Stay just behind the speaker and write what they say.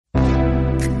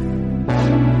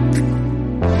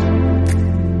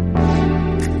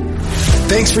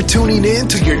Thanks for tuning in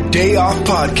to your Day Off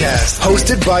podcast,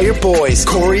 hosted by your boys,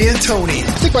 Corey and Tony. I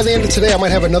think by the end of today, I might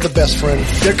have another best friend.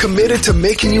 They're committed to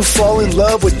making you fall in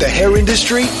love with the hair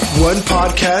industry, one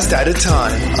podcast at a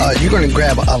time. You're going to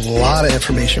grab a lot of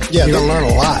information. Yeah, you're going to learn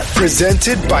a lot.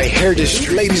 Presented by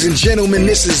Hairndustry. Ladies and gentlemen,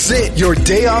 this is it. Your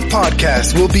Day Off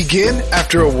podcast will begin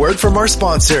after a word from our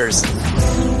sponsors.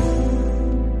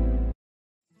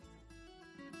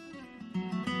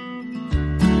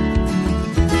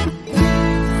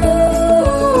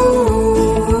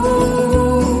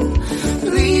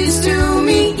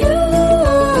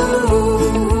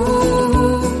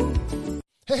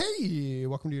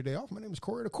 Welcome to your Day Off. My name is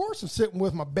Corey. Of course, I'm sitting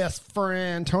with my best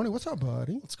friend, Tony. What's up,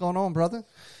 buddy? What's going on, brother?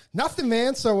 Nothing,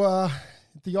 man. So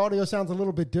the audio sounds a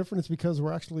little bit different. It's because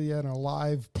we're actually at a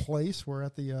live place. We're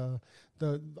at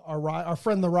our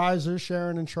friend the Riser,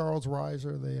 Sharon and Charles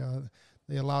Riser.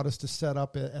 They allowed us to set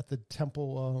up at the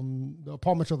Temple,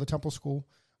 Paul Mitchell, the Temple School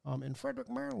in Frederick,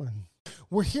 Maryland.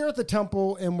 We're here at the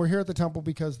Temple, and we're here at the Temple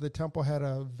because the Temple had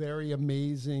a very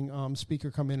amazing speaker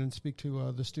come in and speak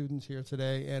to the students here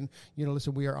today. And,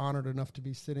 listen, we are honored enough to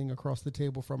be sitting across the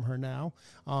table from her now.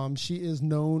 She is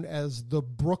known as the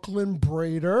Brooklyn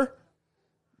Braider.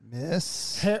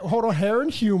 Miss. Hair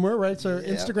and Humor, right? So Yep.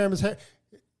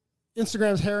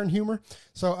 Instagram's Hair and Humor.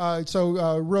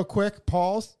 So real quick,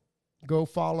 pause. Go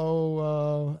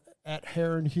follow at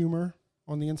Hair and Humor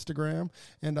on the Instagram.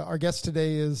 And our guest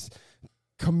today is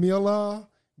Camila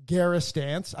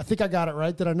Garistance. I think I got it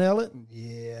right. Did I nail it?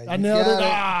 Yeah, I nailed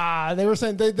it. They were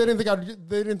saying they didn't think I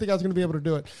was going to be able to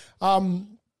do it.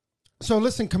 So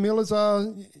listen, Camila's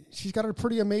she's got a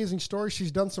pretty amazing story.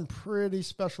 She's done some pretty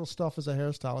special stuff as a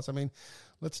hairstylist. I mean,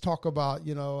 let's talk about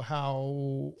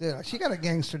how. Yeah, she got a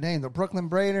gangster name, the Brooklyn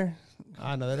Braider.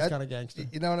 I know that's kind of gangster.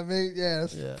 You know what I mean? Yeah,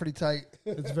 that's pretty tight.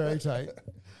 It's very tight.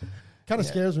 Kind of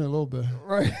scares me a little bit.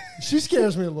 Right. She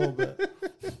scares me a little bit.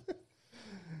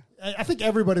 I think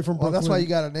everybody from Brooklyn. Well, that's why you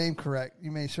got a name correct. You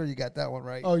made sure you got that one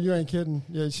right. Oh, you ain't kidding.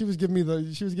 Yeah, she was giving me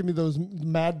those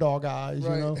mad dog eyes,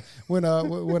 right. when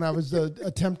I was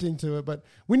attempting to it. But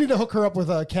we need to hook her up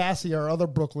with Cassie, our other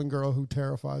Brooklyn girl who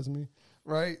terrifies me.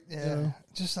 Right. Yeah.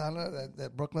 Just I know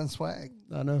that Brooklyn swag.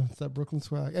 I know it's that Brooklyn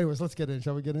swag. Anyways, let's get in.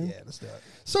 Shall we get in? Yeah, let's do it.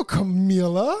 So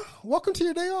Camila, welcome to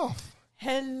your Day Off.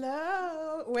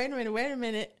 Hello. Wait a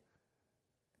minute.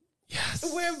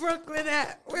 Yes. Where Brooklyn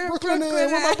at? Where Brooklyn where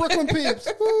my Brooklyn peeps?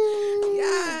 Woo.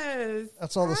 Yes.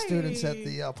 That's all the Hi. students at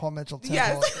the Paul Mitchell Temple.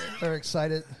 Yes. They're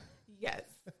excited. Yes.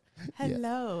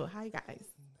 Hello. Hi, guys.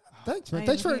 Thanks, man. I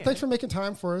Thanks am for making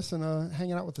time for us and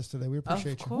hanging out with us today. We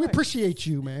appreciate you. We course. appreciate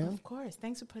you, man. Of course.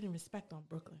 Thanks for putting respect on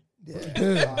Brooklyn.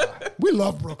 Yeah. We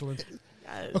love Brooklyn.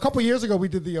 Yes. A couple years ago, we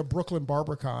did the Brooklyn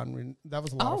BarberCon. That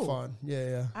was a lot of fun.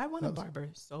 Yeah. I want a barber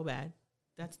so bad.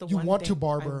 That's the You one want thing to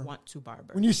barber. I want to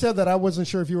barber. When you said that, I wasn't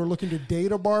sure if you were looking to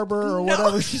date a barber or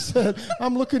whatever. She said,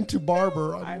 I'm looking to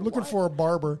barber. I'm looking for a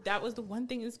barber. That was the one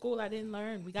thing in school I didn't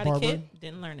learn. We got Barber? a kid,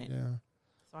 didn't learn it. Yeah.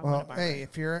 So I want a Well, barber. hey,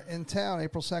 if you're in town,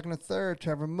 April 2nd and 3rd,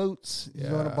 Trevor Moots is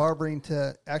doing a Yeah. barbering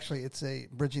it's a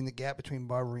bridging the gap between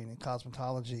barbering and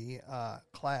cosmetology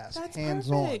class. That's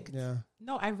hands-on. perfect. Yeah.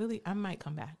 No, I might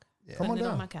come back. Yeah. Come Put on it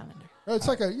down. on my calendar. It's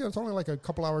like it's only like a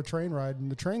couple hour train ride,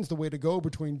 and the train's the way to go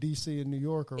between DC and New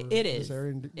York or It this is.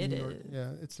 area in It New York. is.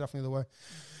 Yeah, it's definitely the way.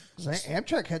 So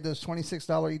Amtrak had those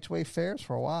 $26 each way fares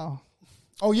for a while.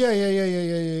 Oh yeah.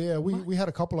 We had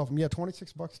a couple of them. Yeah,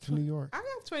 $26 to New York. I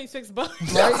got $26.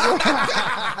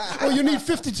 Oh, you need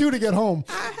 52 to get home.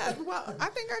 I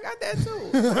think I got that too.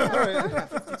 I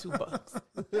got $52.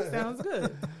 That sounds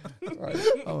good.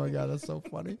 Oh my God, that's so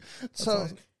funny. So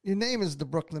your name is the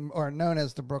Brooklyn, or known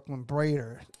as the Brooklyn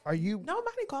Braider. Are you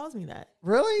Nobody calls me that.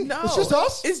 really? No, It's just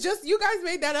us? It's just you guys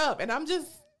made that up, and I'm just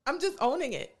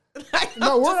owning it. Like,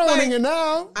 No, I'm we're just owning like, it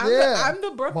now. I'm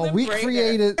the Brooklyn Well, we Braider.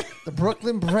 created the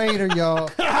Brooklyn Braider, y'all.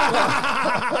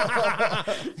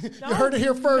 You heard it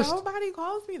here first. Nobody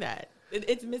calls me that.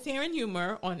 It's Miss Hair and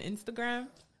Humor on Instagram,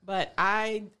 but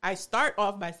I start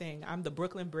off by saying I'm the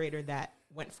Brooklyn Braider that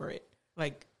went for it.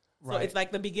 Like, so Right. it's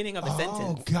like the beginning of a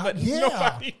sentence. God, but yeah.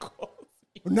 nobody calls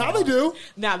me. Now they do.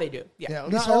 Now they do. Yeah. Yeah,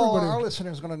 at Not least all everybody. our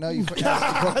listeners are going to know you for the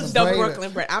Brooklyn The Braider.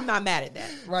 Brooklyn Braider. I'm not mad at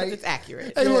that. Right. Right. It's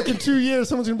accurate. Hey, look, in 2 years,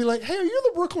 someone's going to be like, hey, are you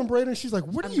the Brooklyn Braider? And she's like,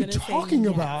 what are I'm you gonna say talking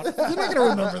yes. about? You're not going to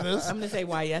remember this. I'm going to say,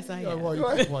 why, yes, I am. Well,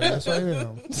 yes, I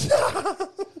am.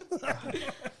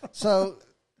 So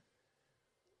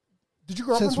Did you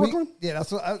grow up in Brooklyn?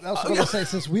 that's what I was going to say.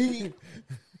 Since we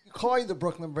call you the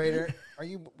Brooklyn Braider, are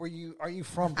you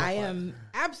from Brooklyn? I am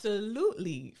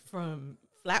absolutely from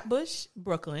Flatbush,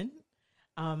 Brooklyn.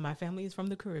 My family is from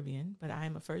the Caribbean, but I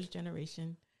am a first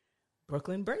generation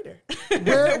Brooklyn Braider.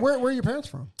 Where are your parents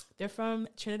from? They're from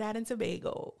Trinidad and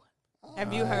Tobago.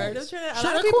 Have you heard of Trinidad?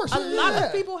 Sure, of course, A lot yeah.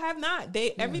 of people have not.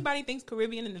 Everybody thinks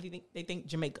Caribbean and they think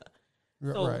Jamaica.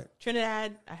 So Right.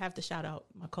 Trinidad, I have to shout out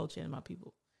my culture and my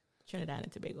people. Trinidad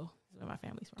and Tobago is where my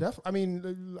family's from. I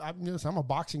mean, I'm a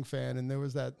boxing fan, and there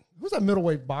was that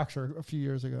middleweight boxer a few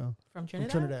years ago From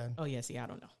Trinidad? Trinidad. Oh, yeah, see, I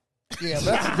don't know. Yeah, but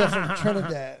that's different.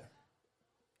 Trinidad.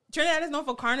 Trinidad is known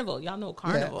for carnival. Y'all know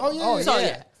carnival. Oh, yeah. So,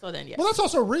 yeah. So then, yes. Well, that's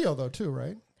also Rio though, too,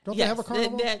 right? Don't they have a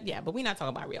carnival? Yeah, but we're not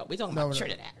talking about Rio. We're talking about no.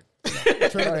 Trinidad.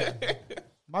 Trinidad.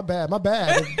 My bad,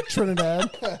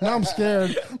 Trinidad. Now I'm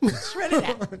scared.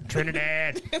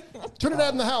 Trinidad.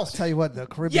 Trinidad in the house. Tell you what, the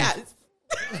Caribbean Yes.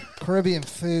 Caribbean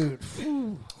food.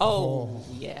 Oh,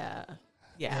 yeah.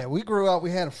 Yeah, we grew up. We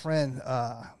had a friend,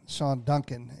 Sean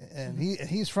Duncan, and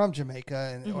he's from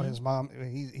Jamaica, and or his mom.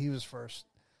 He was first,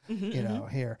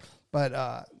 here.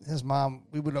 But his mom,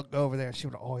 we would go over there, and she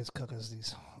would always cook us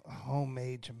these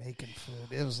homemade Jamaican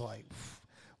food. It was like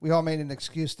we all made an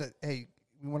excuse that, hey,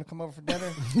 you want to come over for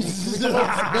dinner? Can we come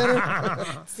over for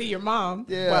dinner? See your mom.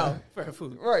 Yeah. Well, for her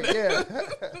food. Right? Yeah.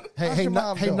 Hey, your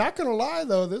mom doing? not gonna lie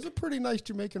though, there's a pretty nice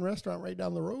Jamaican restaurant right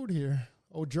down the road here.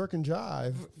 Oh, Jerk and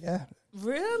Jive. Yeah.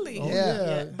 Really? Oh,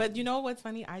 yeah. But you know what's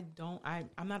funny? I'm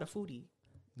not a foodie.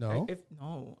 No.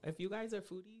 If you guys are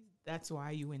foodies, that's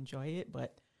why you enjoy it.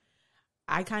 But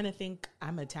I kind of think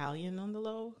I'm Italian on the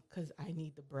low because I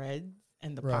need the breads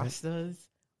and the Right. pastas.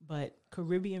 But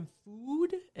Caribbean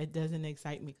food, it doesn't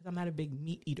excite me because I'm not a big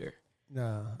meat eater.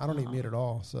 Nah, I don't eat meat at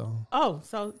all. So Oh,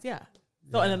 so yeah.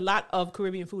 So and a lot of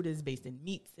Caribbean food is based in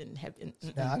meats and heaven.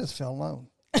 Yeah, I just felt alone.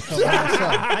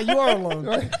 you are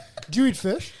alone. Do you eat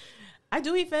fish? I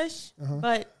do eat fish,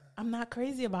 but I'm not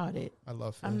crazy about it. I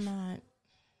love fish.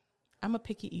 I'm a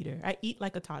picky eater. I eat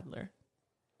like a toddler.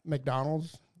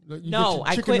 McDonald's. You No, get your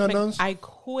I chicken quit. nuns? I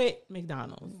quit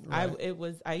McDonald's.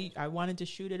 Right. I wanted to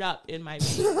shoot it up in my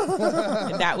meat.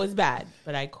 And that was bad,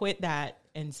 but I quit that,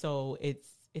 and so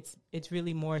it's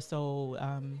really more so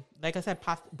like I said,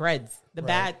 breads, the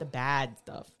bad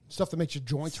stuff. Stuff that makes your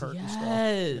joints hurt and stuff.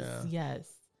 Yes, yes.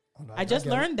 I just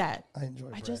learned that. I enjoy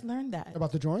bread. I just learned that.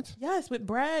 About the joints? Yes, with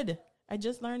bread. I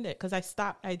just learned it because I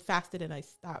fasted and I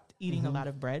stopped eating a lot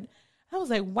of bread. I was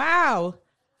like, wow,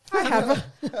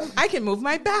 I can move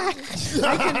my back.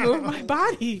 I can move my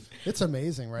body. It's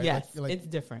amazing, right? Yes, Like, it's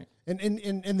different. and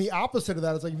the opposite of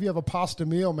that is like if you have a pasta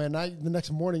meal, man, the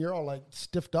next morning you're all like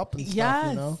stiffed up and stuff, Yes,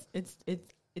 you know?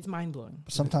 it's mind blowing.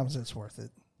 Sometimes it's worth it.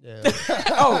 Yeah.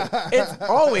 Oh, it's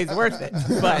always worth it,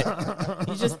 but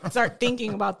you just start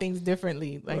thinking about things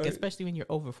differently. Like especially when you're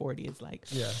over 40, it's like,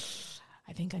 Yeah.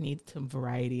 I think I need some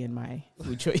variety in my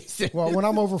food choices. Well, when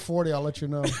I'm over 40, I'll let you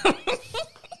know.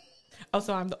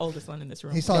 Also, I'm the oldest one in this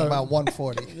room. He's talking about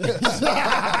 140.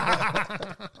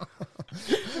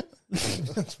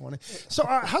 That's funny. So,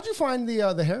 how'd you find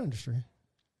the hair industry?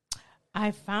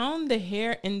 I found the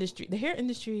hair industry. The hair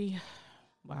industry,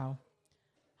 wow.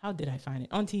 How did I find it?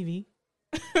 On TV.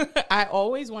 I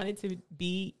always wanted to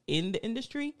be in the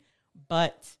industry,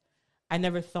 but I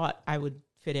never thought I would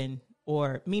fit in,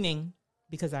 or meaning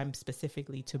because I'm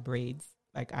specifically to braids.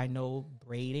 Like I know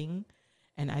braiding,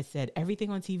 and I said everything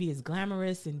on TV is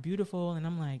glamorous and beautiful, and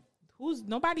I'm like,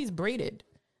 nobody's braided.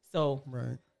 So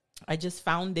Right. I just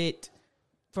found it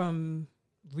from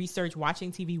research,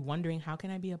 watching TV, wondering how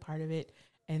can I be a part of it.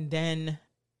 And then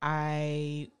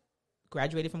I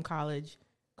graduated from college,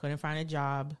 couldn't find a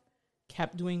job,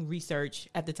 kept doing research.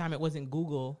 At the time, it wasn't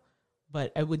Google,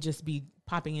 but I would just be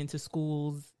popping into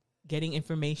schools, getting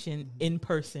information in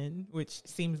person, which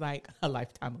seems like a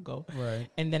lifetime ago. Right.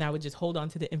 And then I would just hold on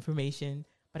to the information,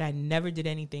 but I never did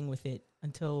anything with it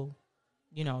until,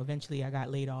 eventually I got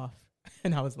laid off.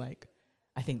 And I was like,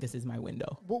 I think this is my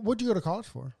window. What'd you go to college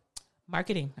for?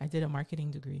 Marketing. I did a marketing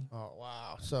degree. Oh,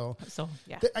 wow. So,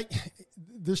 Yeah.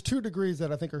 There's 2 degrees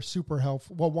that I think are super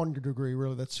helpful. Well, 1 degree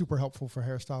really that's super helpful for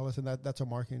hairstylists, and that's a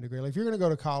marketing degree. Like if you're going to go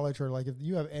to college, or like if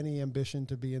you have any ambition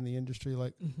to be in the industry,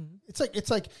 like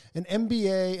it's like an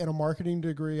MBA and a marketing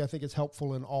degree. I think it's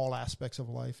helpful in all aspects of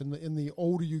life. And the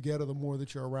older you get, or the more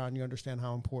that you're around, you understand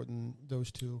how important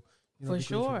those 2 For degrees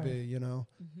sure. would be.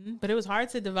 But it was hard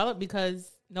to develop because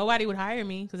nobody would hire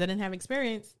me because I didn't have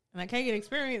experience. And I can't get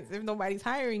experience if nobody's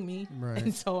hiring me. Right.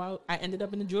 And so I ended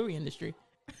up in the jewelry industry.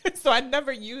 So I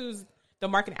never used the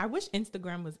marketing. I wish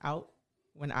Instagram was out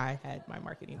when I had my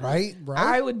marketing. Right?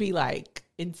 I would be like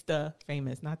Insta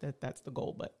famous. Not that that's the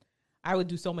goal, but I would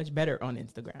do so much better on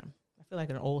Instagram. I feel like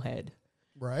an old head.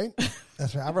 Right?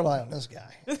 That's right. I rely on this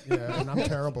guy. Yeah, and I'm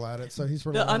terrible at it. So he's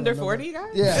The under 40 guy?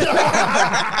 Yeah.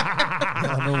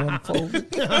 Number 140.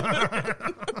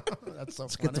 That's so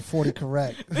Let's funny. get the 40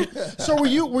 correct. So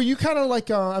were you kind of like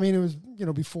it was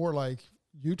before like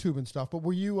YouTube and stuff. But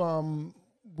were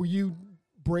you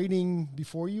braiding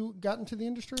before you got into the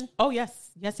industry? Oh,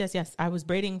 yes. I was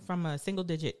braiding from a single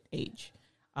digit age.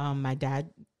 My dad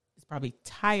is probably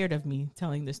tired of me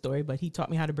telling this story, but he taught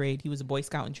me how to braid. He was a Boy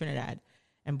Scout in Trinidad,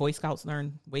 and Boy Scouts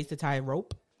learn ways to tie a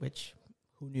rope, which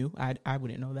who knew? I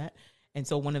wouldn't know that. And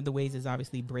so one of the ways is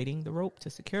obviously braiding the rope to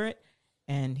secure it.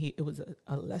 And it was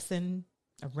a lesson,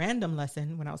 a random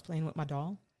lesson when I was playing with my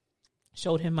doll.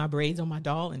 Showed him my braids on my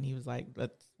doll, and he was like,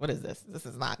 "What is this? This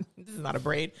is not a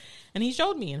braid." And he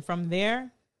showed me, and from there,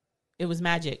 it was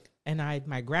magic. And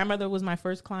my grandmother was my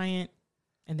first client,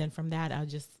 and then from that, I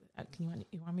just, you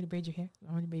want me to braid your hair? You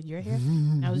want me to braid your hair?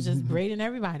 And I was just braiding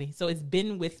everybody. So it's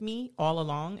been with me all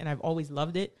along, and I've always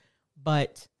loved it.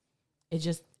 But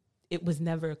it was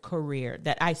never a career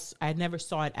that I never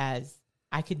saw it as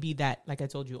I could be that, like I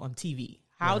told you, on TV.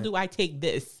 How do I take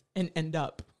this and end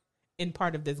up in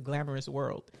part of this glamorous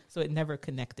world? So it never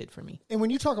connected for me. And when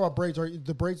you talk about braids,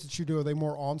 the braids that you do, are they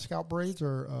more on scalp braids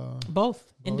or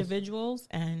both individuals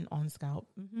and on scalp?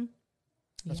 Mm-hmm.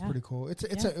 That's pretty cool.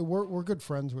 We're good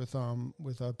friends with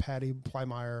Patty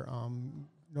Plymeyer,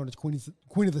 known as Queen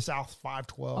of the South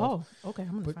 512. Oh, okay.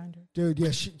 I'm gonna find her, dude.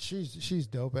 Yeah, she's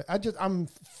dope. I'm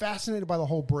fascinated by the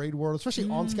whole braid world, especially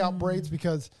on scalp braids,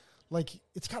 because like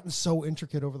it's gotten so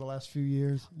intricate over the last few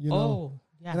years. You know,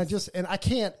 yes. and I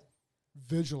can't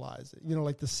visualize it. You know,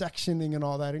 like the sectioning and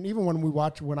all that. And even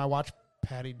when I watch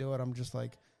Patty do it, I'm just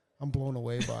like, I'm blown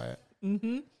away by it.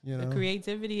 Mm-hmm. You know? The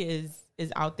creativity is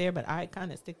out there, but I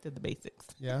kind of stick to the basics.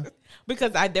 Yeah,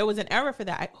 because there was an era for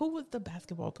that. Who was the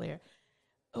basketball player?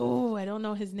 Oh, I don't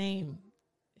know his name.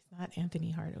 It's not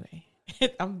Anthony Hardaway.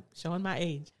 I'm showing my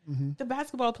age. Mm-hmm. The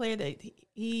basketball player that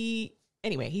he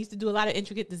used to do a lot of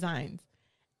intricate designs,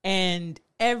 and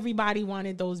everybody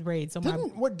wanted those braids. So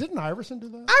didn't Iverson do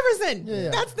that?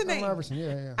 Iverson, that's the name. Iverson,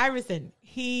 yeah. Iverson.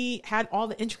 He had all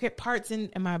the intricate parts,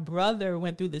 and my brother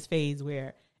went through this phase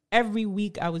where every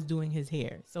week I was doing his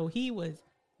hair. So he was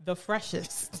the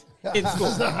freshest in school.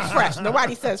 Fresh.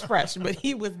 Nobody says fresh, but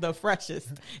he was the freshest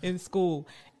in school.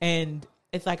 And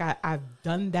it's like I've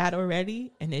done that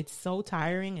already, and it's so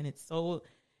tiring, and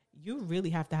you really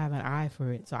have to have an eye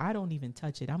for it. So I don't even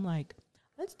touch it. I'm like,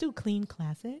 let's do clean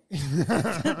classic.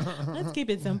 Let's keep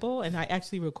it simple. And I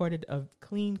actually recorded a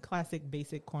clean classic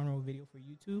basic cornrow video for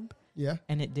YouTube. Yeah.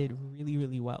 And it did really,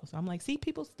 really well. So I'm like, see,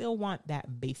 people still want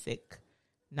that basic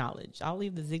knowledge. I'll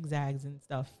leave the zigzags and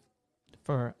stuff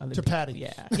for other people. Patty.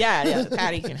 Yeah.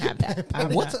 Patty can have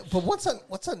that. What's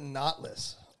a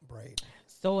knotless braid?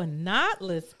 So a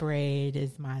knotless braid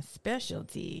is my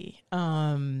specialty.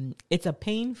 It's a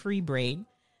pain-free braid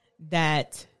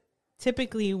that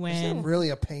typically Is it really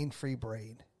a pain-free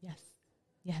braid?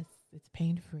 Yes, it's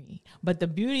pain-free. But the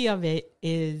beauty of it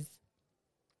is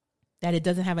that it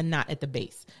doesn't have a knot at the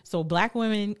base. So black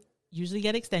women usually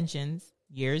get extensions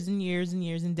years and years and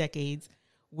years and decades,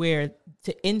 where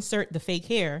to insert the fake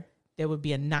hair, there would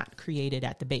be a knot created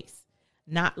at the base.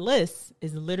 Knotless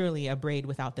is literally a braid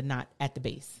without the knot at the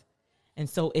base. And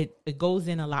so it goes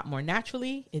in a lot more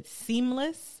naturally. It's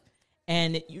seamless.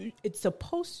 And it's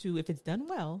supposed to, if it's done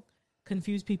well,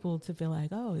 confuse people to feel like,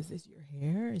 oh, is this your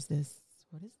hair?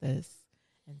 What is this?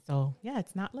 And so, yeah,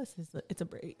 it's knotless. It's a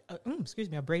braid.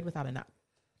 A braid without a knot.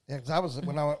 Yeah, because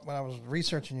when I was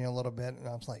researching you a little bit, and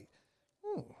I was like,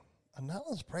 a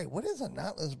knotless braid. What is a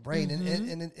knotless braid?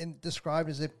 Mm-hmm. And described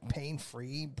as a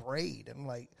pain-free braid. I'm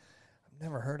like, I've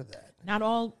never heard of that. Not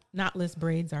all knotless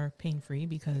braids are pain-free,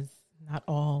 because not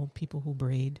all people who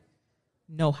braid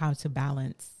know how to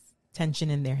balance tension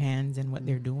in their hands and what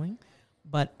they're doing.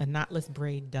 But a knotless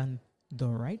braid done the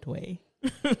right way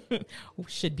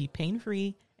should be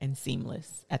pain-free and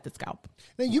seamless at the scalp.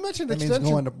 Now, you mentioned that extension.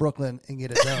 means going to Brooklyn and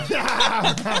get it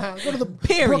done. Go to the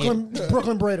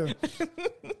Brooklyn braider.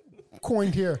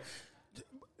 Coined here.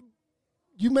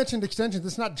 You mentioned extensions.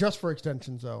 It's not just for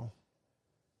extensions, though.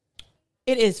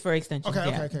 It is for extensions.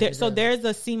 Okay. So there's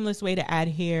a seamless way to add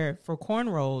hair for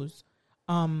cornrows.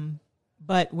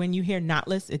 But when you hear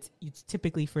knotless, it's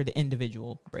typically for the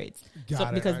individual braids.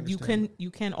 Because you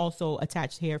can also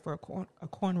attach hair for a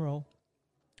cornrow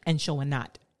and show a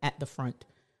knot at the front.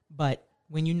 But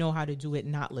when you know how to do it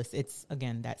knotless, it's,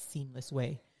 again, that seamless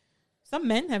way. Some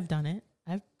men have done it.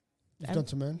 You've done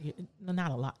some men? No, not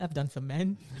a lot. I've done some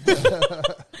men.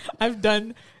 I've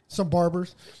done some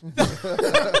barbers.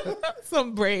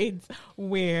 Some braids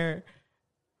where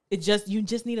you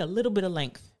just need a little bit of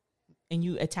length and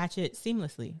you attach it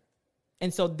seamlessly.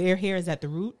 And so their hair is at the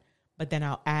root, but then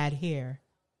I'll add hair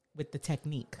with the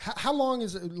technique. How long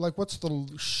is it? Like, what's the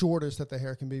shortest that the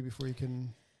hair can be before you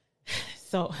can?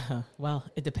 So, well,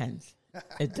 it depends.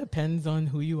 It depends on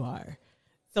who you are.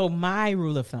 So my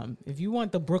rule of thumb, if you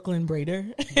want the Brooklyn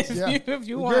braider, Yeah. if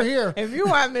you You're here.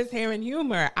 want Miss Hair and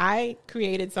Humor, I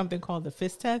created something called the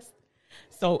fist test.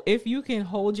 So if you can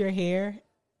hold your hair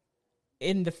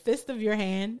in the fist of your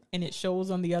hand and it shows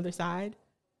on the other side,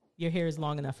 your hair is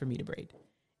long enough for me to braid.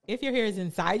 If your hair is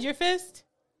inside your fist,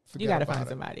 you got to find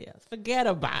somebody else. Forget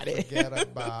about it. Forget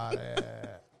about it.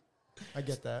 I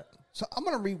get that. So I'm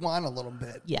going to rewind a little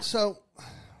bit. Yeah. So, all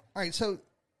right. So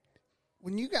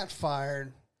when you got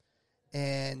fired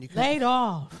and you Laid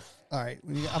off. all right.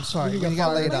 I'm sorry. When When you you got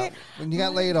got laid fired. off. When you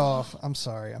got laid off. I'm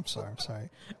sorry.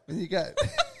 When you got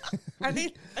I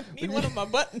need one of my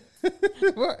buttons.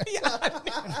 what? Yeah,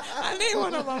 I need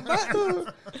one of my buttons.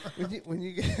 when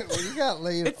you got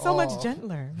laid off. It's so much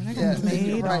gentler when I Yeah, got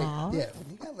laid right. off. Yeah. When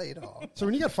you got laid off. So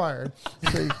when you got fired,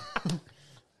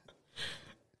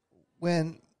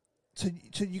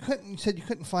 So you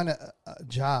couldn't find a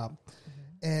job,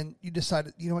 and you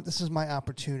decided, you know what, this is my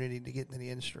opportunity to get into the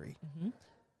industry.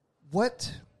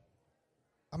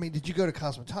 Did you go to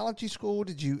cosmetology school?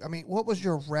 What was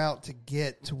your route to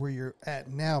get to where you're at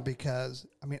now? Because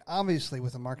obviously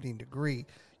with a marketing degree,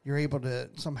 you're able to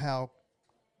somehow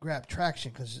grab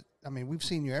traction because we've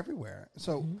seen you everywhere.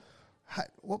 So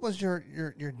what was your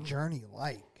journey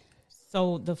like?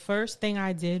 So the first thing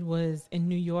I did was in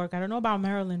New York. I don't know about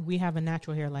Maryland. We have a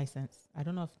natural hair license. I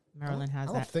don't know if Maryland has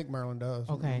I don't that. think Maryland does.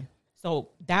 Okay. So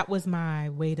that was my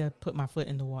way to put my foot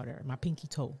in the water, my pinky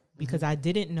toe, because I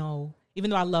didn't know, even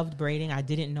though I loved braiding, I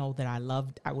didn't know that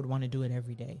I would want to do it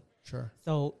every day. Sure.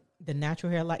 So the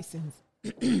natural hair license,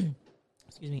 excuse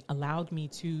me, allowed me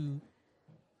to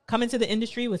come into the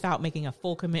industry without making a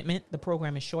full commitment. The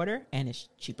program is shorter and it's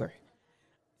cheaper.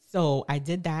 So I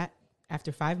did that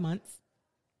after 5 months,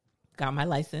 got my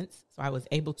license. So I was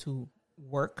able to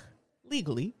work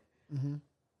legally.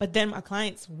 But then my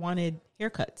clients wanted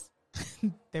haircuts.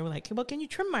 They were like, well, can you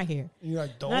trim my hair? And you're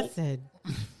like, And I don't. said,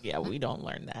 yeah, we don't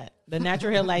learn that. The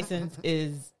natural hair license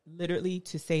is literally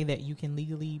to say that you can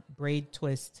legally braid,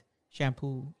 twist,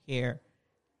 shampoo hair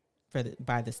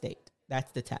by the state.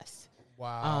 That's the test.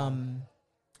 Wow.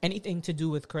 Anything to do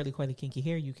with curly, coily, kinky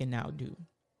hair, you can now do.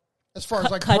 As far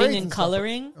as like Cutting braids and stuff,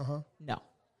 coloring, Uh-huh. no.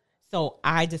 So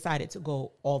I decided to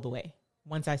go all the way.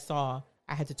 Once I saw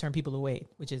I had to turn people away,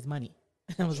 which is money.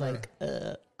 I was like,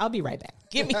 I'll be right back.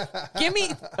 Give me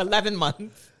 11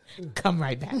 months. Come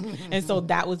right back. And so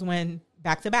that was when,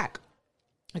 back to back,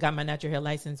 I got my natural hair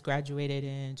license, graduated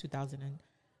in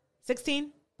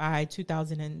 2016. By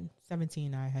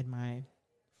 2017, I had my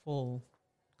full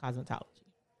cosmetology.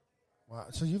 Wow.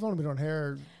 So you've only been on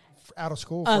hair out of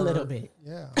school A little bit.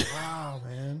 Yeah. Wow,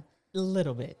 man. A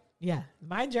little bit. Yeah.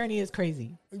 My journey is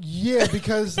crazy. Yeah,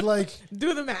 because like,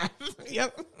 Do the math.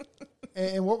 Yep.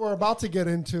 and what we're about to get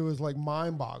into is like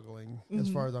mind-boggling as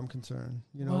far as I'm concerned.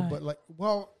 You know, Why?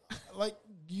 but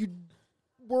you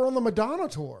were on the Madonna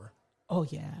tour. Oh,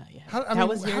 yeah. How, That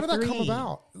was year how did that come 3.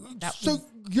 about? That So was-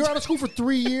 you're out of school for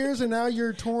 3 years and now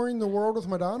you're touring the world with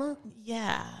Madonna?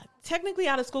 Yeah. Technically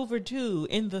out of school for 2.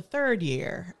 In the 3rd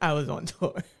year, I was on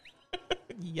tour.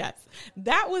 Yes.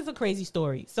 That was a crazy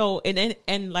story. So,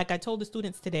 and like I told the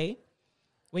students today,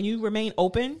 when you remain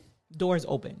open, doors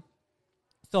open.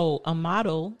 So a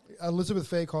model, Elizabeth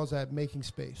Faye calls that making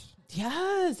space.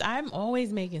 yes, I'm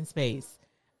always making space.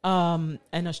 An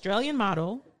Australian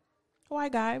model,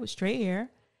 white guy with straight hair,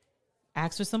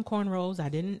 asked for some cornrows.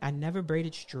 I never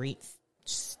braided straight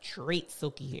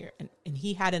silky hair. And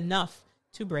he had enough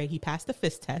to braid. He passed the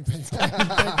fist test.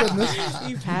 Thank goodness.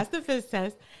 He passed the fist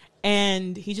test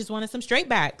and he just wanted some straight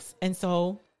backs. And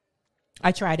so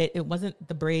I tried it. It wasn't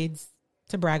the braids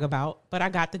to brag about, but I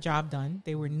got the job done.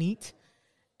 They were neat.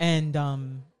 And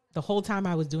the whole time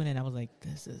I was doing it, I was like,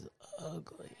 this is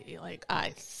ugly. Like,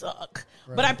 I suck.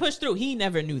 Right. But I pushed through. He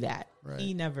never knew that.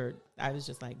 Right. I was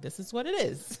just like, this is what it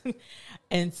is.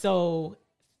 And so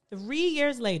 3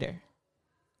 years later,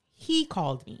 he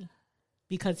called me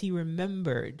because he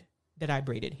remembered that I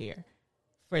braided hair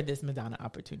for this Madonna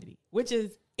opportunity, which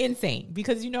is insane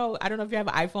because, I don't know if you have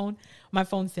an iPhone. My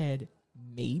phone said,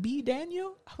 maybe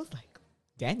Daniel. I was like,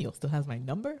 Daniel still has my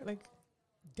number? Like,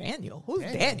 Daniel? Who's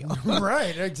Daniel?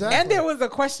 Right, exactly. And there was a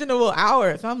questionable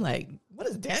hour. So I'm like, what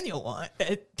does Daniel want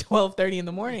at 12:30 in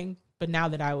the morning? But now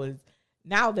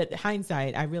that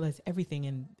hindsight, I realize everything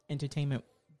in entertainment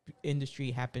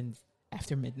industry happens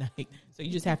after midnight. So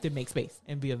you just have to make space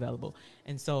and be available.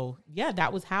 And so, yeah,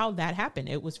 that was how that happened.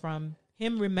 It was from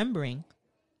him remembering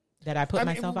that I put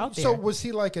myself out there. So was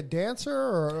he like a dancer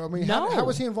or, No. how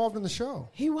was he involved in the show?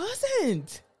 He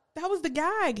wasn't. That was the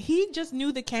gag. He just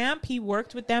knew the camp. He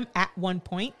worked with them at one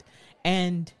point,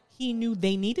 and he knew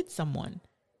they needed someone.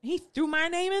 He threw my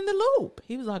name in the loop.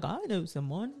 He was like, I know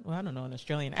someone. Well, I don't know an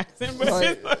Australian accent, but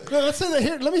Right. No, let's say that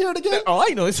here. Let me hear it again. all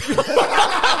I know is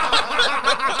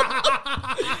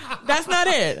that's not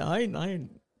it.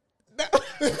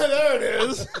 There it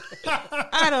is.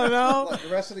 I don't know. The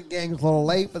rest of the gang was a little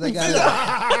late, but they got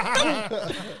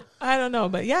it. I don't know.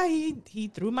 But yeah,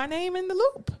 he threw my name in the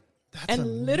loop.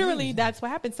 And literally amazing. that's what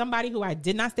happened. Somebody who I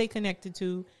did not stay connected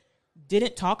to,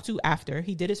 didn't talk to after.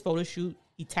 He did his photo shoot.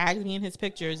 He tagged me in his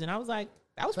pictures. And I was like,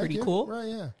 that was pretty cool. Right,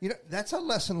 yeah. You know, that's a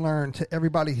lesson learned to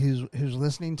everybody who's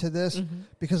listening to this,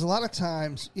 because a lot of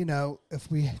times, you know, if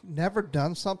we never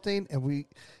done something and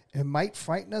it might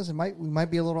frighten us, we might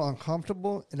be a little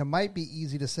uncomfortable, and it might be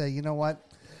easy to say, you know what,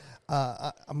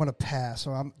 I'm going to pass,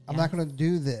 or I'm not going to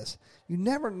do this. You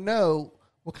never know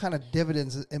what kind of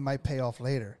dividends it might pay off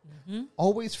later.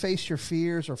 Always face your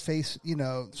fears, or face, you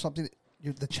know, something.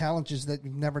 The challenges that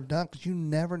you've never done, because you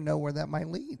never know where that might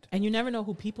lead. And you never know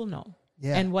who people know.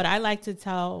 Yeah. And what I like to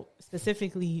tell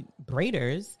specifically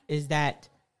braiders is that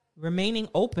remaining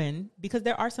open, because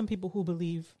there are some people who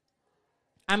believe,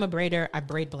 I'm a braider, I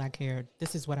braid black hair,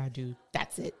 this is what I do,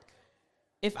 that's it.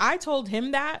 If I told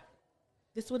him that,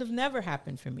 this would have never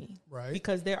happened for me. Right.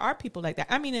 Because there are people like that.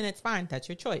 I mean, and it's fine, that's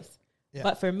your choice. Yeah.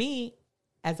 But for me,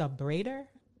 as a braider,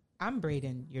 I'm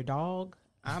braiding your dog.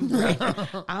 I'm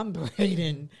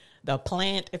braiding the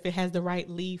plant if it has the right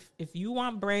leaf. If you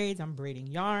want braids, I'm braiding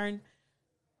yarn.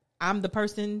 I'm the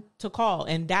person to call.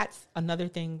 And that's another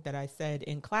thing that I said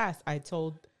in class. I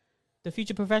told the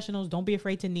future professionals, don't be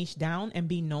afraid to niche down and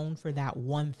be known for that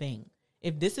one thing.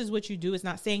 If this is what you do, it's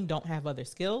not saying don't have other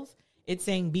skills. It's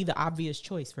saying be the obvious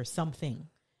choice for something.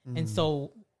 And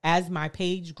so as my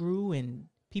page grew and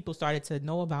people started to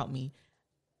know about me,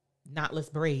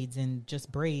 knotless braids and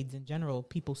just braids in general,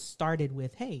 people started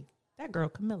with, hey, that girl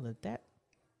Camilla,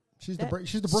 She's the Brooklyn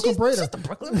Braider. She's the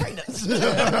Brooklyn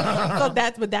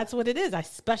Braider. So that's what it is. I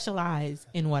specialize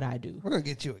in what I do. We're going to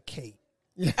get you a Kate.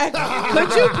 Could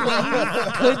you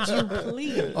please? Could you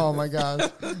please? Oh my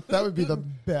gosh, that would be the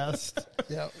best.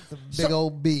 Yeah, the big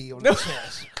old B on the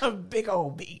chest. A big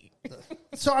old bee.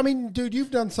 So I mean, dude,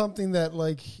 you've done something that,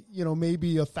 like, you know,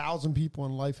 maybe 1,000 people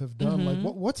in life have done. Like,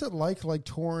 what's it like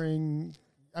touring?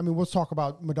 I mean, let's talk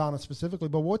about Madonna specifically,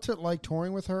 but what's it like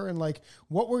touring with her? And like,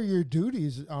 what were your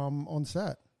duties on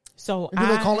set? So And do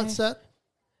they call it set?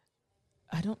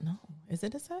 I don't know. Is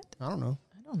it a set? I don't know.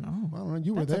 I don't know. I don't know.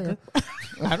 You were That's a there.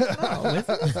 I don't know. Is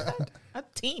it a set? A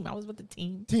team. I was with the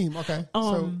team. Team. Okay.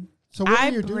 So what I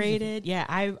were your duties? braided. Yeah,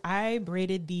 I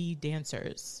braided the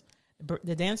dancers,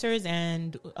 the dancers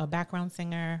and a background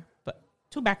singer, but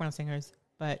 2 background singers,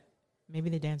 but maybe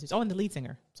the dancers. Oh, and the lead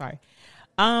singer. Sorry.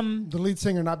 The lead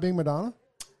singer not being Madonna?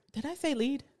 Did I say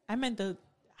lead? I meant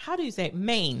how do you say it?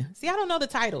 Main. See, I don't know the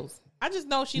titles. I just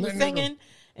know she was singing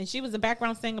and she was a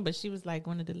background singer, but she was like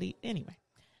one of the lead. Anyway,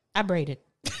 I braided.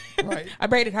 Right. I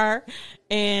braided her.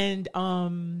 And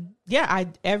yeah,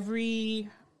 every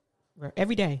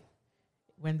day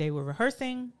when they were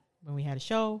rehearsing, when we had a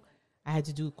show, I had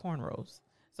to do cornrows.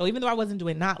 So even though I wasn't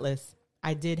doing knotless,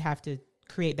 I did have to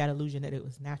create that illusion that it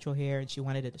was natural hair and she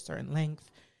wanted it a certain length,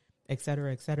 et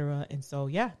cetera, et cetera. And so,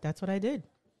 yeah, that's what I did.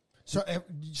 So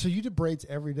you did braids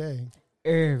every day?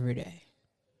 Every day.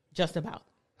 Just about.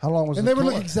 How long was And the they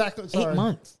were tour? exactly... Sorry. 8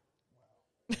 months.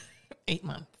 8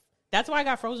 months. That's why I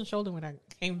got frozen shoulder when I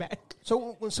came back.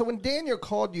 So when Daniel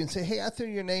called you and said, hey, I threw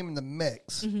your name in the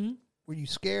mix, were you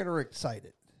scared or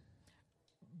excited?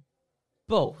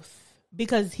 Both.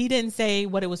 Because he didn't say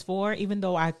what it was for, even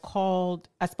though I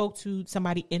spoke to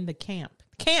somebody in the camp.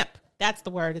 Camp. That's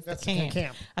the word. It's That's the camp.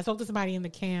 camp. I spoke to somebody in the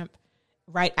camp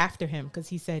right after him because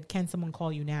he said, can someone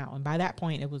call you now? And by that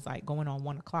point, it was like going on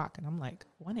 1 o'clock. And I'm like,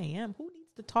 1 a.m.? Who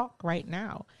needs to talk right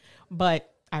now? But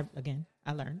I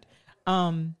learned.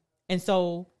 And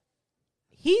so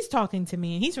he's talking to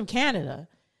me and he's from Canada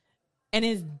and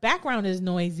his background is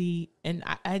noisy. And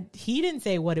he didn't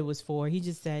say what it was for. He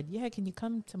just said, yeah, can you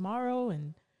come tomorrow?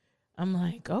 And I'm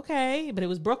like, okay. But it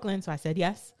was Brooklyn. So I said,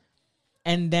 yes.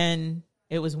 And then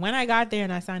it was when I got there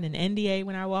and I signed an NDA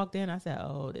when I walked in. I said,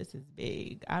 oh, this is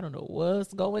big. I don't know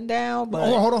what's going down. But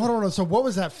Hold on. So what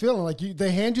was that feeling? Like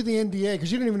they hand you the NDA because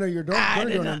you didn't even know you're doing an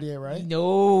NDA, right?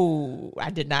 No, I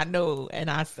did not know. And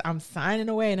I'm signing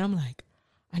away and I'm like,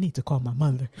 I need to call my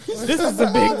mother. This is a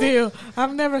big deal.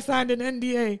 I've never signed an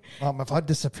NDA. If I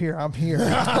disappear, I'm here.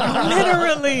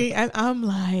 Literally. And I'm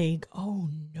like, oh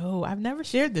no, I've never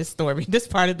shared this story, this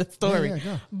part of the story.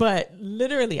 Yeah. But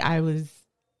literally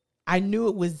I knew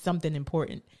it was something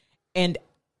important. And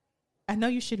I know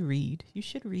you should read. You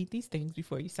should read these things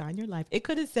before you sign your life. It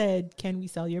could have said, "Can we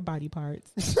sell your body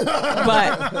parts?"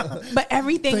 but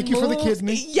everything. Thank you for the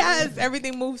kidney. Yes,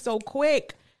 everything moves so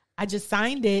quick. I just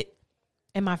signed it,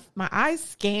 and my eyes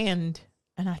scanned,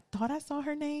 and I thought I saw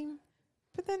her name,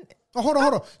 but then hold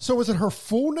on. So was it her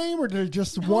full name or did it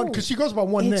just one? Because she goes by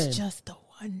one name. It's just the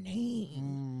one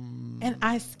name. And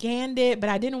I scanned it, but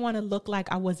I didn't want to look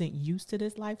like I wasn't used to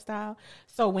this lifestyle.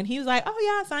 So when he was like, "Oh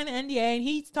yeah, I signed an NDA," and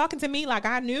he's talking to me like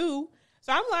I knew,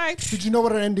 so I'm like, "Did you know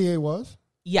what an NDA was?"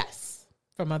 Yes,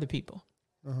 from other people.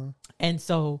 And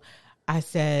so I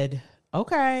said,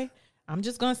 "Okay, I'm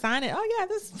just gonna sign it." "Oh yeah,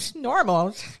 this is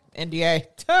normal NDA."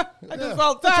 I just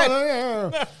all the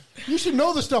time. You should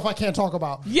know the stuff I can't talk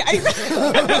about. Yeah,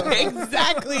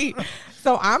 exactly.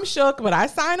 So I'm shook, but I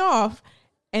sign off.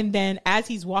 And then as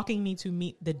he's walking me to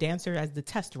meet the dancer as the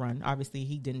test run, obviously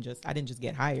I didn't just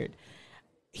get hired.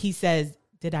 He says,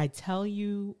 "Did I tell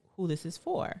you who this is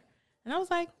for?" And I was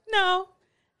like, "No."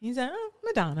 He said, "Oh,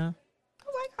 Madonna." I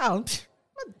was like, "Oh,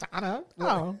 Madonna.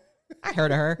 Oh, I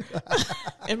heard of her."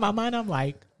 In my mind, I'm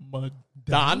like,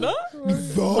 Madonna?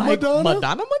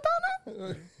 Madonna?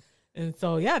 And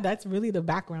so, yeah, that's really the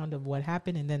background of what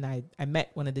happened. And then I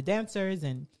met one of the dancers,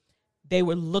 and they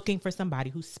were looking for somebody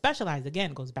who specialized,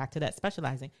 again, goes back to that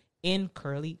specializing in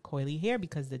curly, coily hair,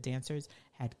 because the dancers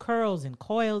had curls and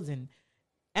coils and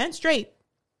straight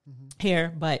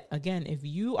hair. But again, if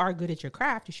you are good at your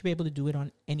craft, you should be able to do it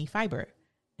on any fiber.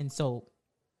 And so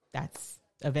that's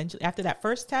eventually, after that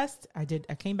first test, I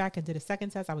came back and did a second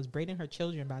test. I was braiding her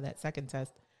children by that second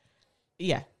test.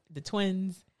 Yeah, the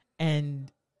twins. And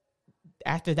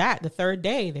after that, the third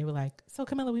day, they were like, "So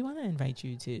Camilla, we want to invite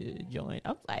you to join." I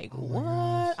was like,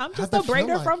 "What? I'm just a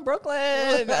braider from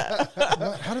Brooklyn."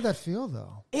 How did that feel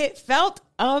though? It felt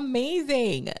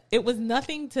amazing. It was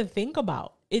nothing to think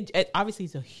about. It obviously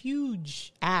is a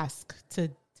huge ask to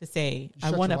say,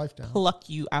 "I want to pluck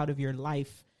you out of your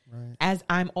life." Right. As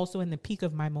I'm also in the peak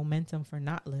of my momentum for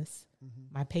Knotless.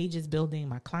 My page is building.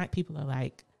 My client people are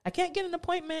like, "I can't get an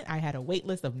appointment." I had a wait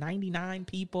list of 99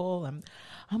 people.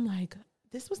 I'm like,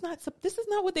 this is not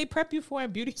what they prep you for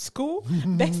in beauty school.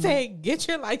 They say, get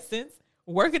your license,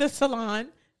 work at a salon,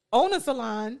 own a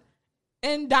salon,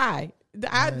 and die.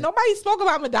 Nobody spoke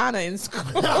about Madonna in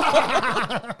school.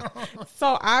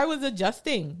 So I was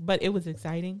adjusting, but it was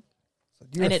exciting. So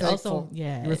you were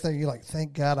thinking, you're like,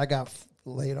 thank God I got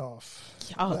laid off.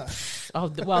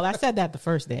 Well, I said that the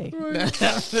first day.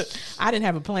 I didn't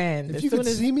have a plan. If you could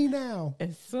see me now.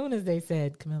 As soon as they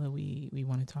said, "Camilla, we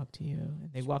want to talk to you," and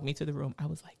they walked me to the room, I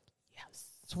was like, yes.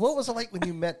 So what was it like when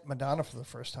you met Madonna for the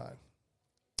first time?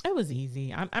 It was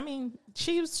easy. I mean,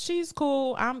 she's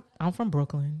cool. I'm from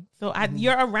Brooklyn, so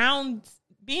you're around.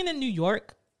 Being in New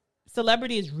York,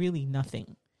 celebrity is really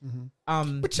nothing.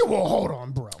 But hold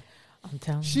on, bro. I'm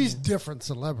telling you. She's different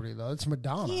celebrity, though. It's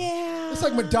Madonna. Yeah. It's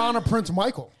like Madonna, Prince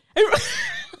Michael.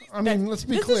 I mean, let's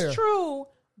be clear. This is true,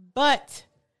 but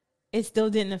it still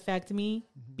didn't affect me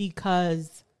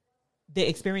because the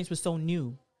experience was so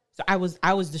new. So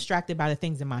I was distracted by the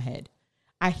things in my head.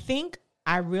 I think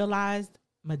I realized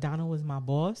Madonna was my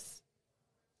boss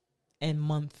in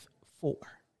month 4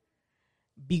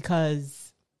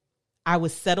 because I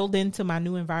was settled into my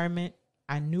new environment.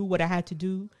 I knew what I had to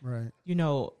do. Right. You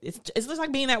know, it's just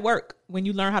like being at work. When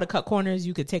you learn how to cut corners,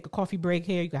 you could take a coffee break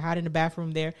here. You could hide in the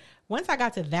bathroom there. Once I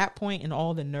got to that point and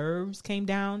all the nerves came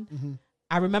down,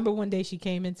 I remember one day she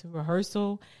came into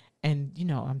rehearsal and, you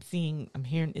know, I'm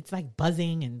hearing, it's like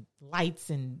buzzing and lights.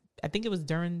 And I think it was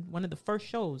during one of the first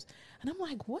shows. And I'm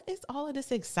like, what is all of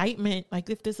this excitement? Like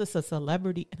if this is a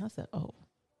celebrity. And I said, oh,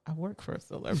 I work for a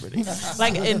celebrity.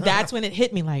 And that's when it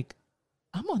hit me like,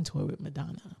 I'm on tour with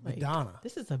Madonna. Madonna.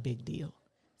 This is a big deal.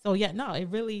 So yeah, no,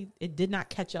 it did not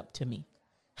catch up to me.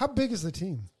 How big is the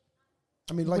team?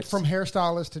 I mean, like from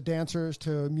hairstylists to dancers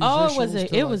to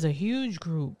musicians. It was a huge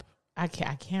group. I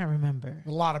can't remember.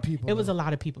 A lot of people. It was a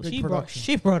lot of people. She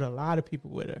brought a lot of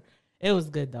people with her. It was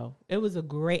good though. It was a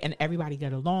great, and everybody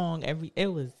got along.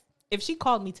 If she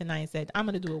called me tonight and said, "I'm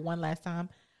going to do it one last time,"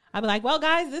 I'd be like, "Well,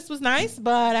 guys, this was nice,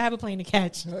 but I have a plane to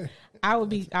catch." I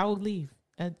would leave. I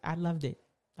loved it.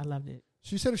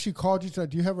 She said if she called you tonight,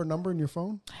 do you have her number in your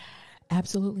phone?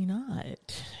 Absolutely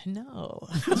not. No.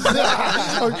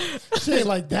 She ain't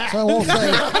like that. So I won't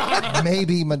say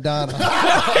maybe Madonna. Could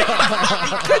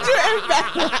you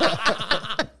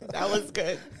That was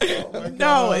good.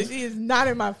 No, she is not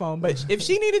in my phone. But if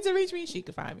she needed to reach me, she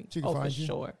could find me. She could find you.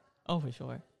 Sure. Oh, for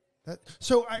sure.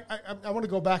 So I want to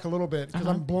go back a little bit because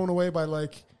I'm blown away by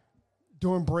like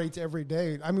doing braids every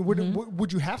day. I mean,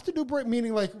 would you have to do braid?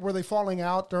 Meaning, like, were they falling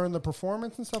out during the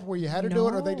performance and stuff where you had to do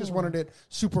it, or they just wanted it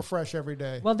super fresh every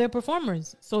day? Well, they're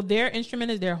performers, so their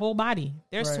instrument is their whole body.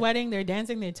 They're Right. sweating, they're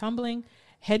dancing, they're tumbling,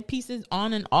 headpieces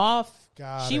on and off.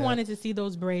 She wanted to see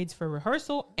those braids for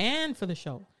rehearsal and for the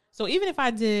show. So even if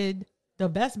I did the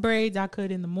best braids I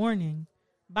could in the morning,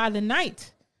 by the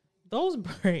night, those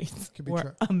braids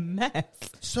were a mess.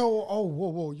 So,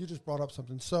 whoa, you just brought up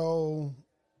something. So,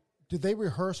 did they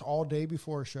rehearse all day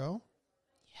before a show?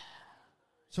 Yeah.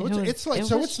 So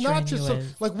it's not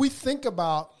just like we think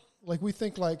about. Like we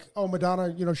think like, oh,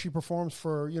 Madonna, she performs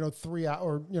for 3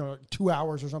 hours or 2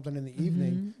 hours or something in the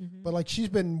evening, but like she's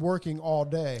been working all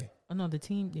day. Oh no, the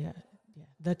team,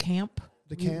 the camp.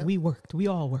 We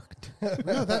all worked.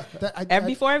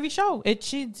 Before every show,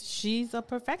 she's a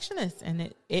perfectionist,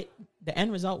 and the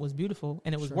end result was beautiful,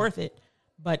 and it was worth it.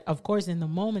 But of course, in the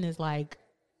moment, it's like,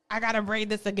 I gotta braid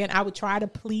this again. I would try to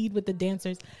plead with the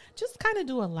dancers, just kind of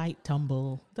do a light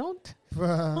tumble. Don't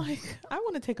I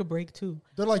want to take a break too.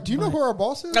 They're like, do you know who our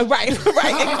boss is? Right,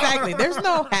 exactly. There's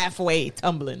no halfway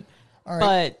tumbling. All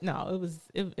right. But no,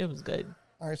 it was good.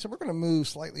 All right, so we're going to move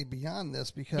slightly beyond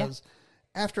this because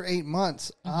after 8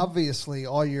 months, obviously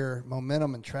all your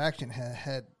momentum and traction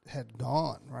had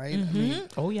gone, right? I mean,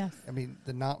 oh yes. I mean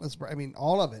the knotless, I mean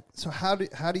all of it. So how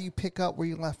do you pick up where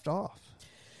you left off?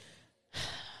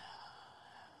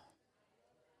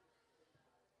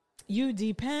 You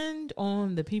depend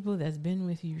on the people that's been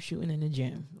with you shooting in the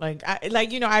gym.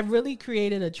 I really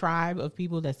created a tribe of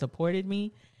people that supported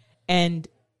me. And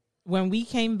when we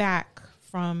came back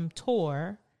from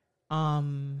tour,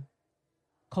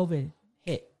 COVID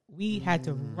hit. We had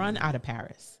to run out of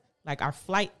Paris. Like, our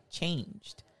flight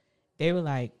changed. They were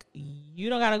like, you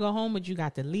don't got to go home, but you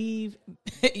got to leave.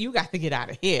 You got to get out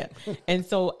of here. And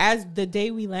so as the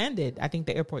day we landed, I think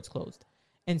the airport's closed.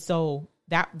 And so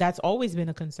that's always been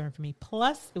a concern for me.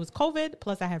 Plus, it was COVID.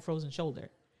 Plus, I had frozen shoulder.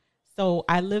 So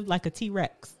I lived like a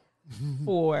T-Rex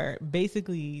for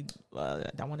basically, I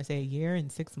want to say a year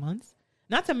and 6 months.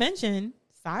 Not to mention,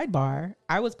 sidebar,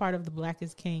 I was part of the Black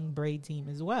is King braid team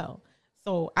as well.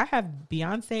 So I have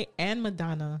Beyonce and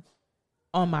Madonna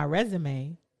on my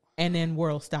resume, and then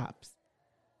World Stops.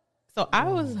 So I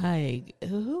was like,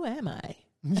 who am I?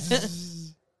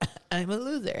 I'm a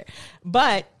loser.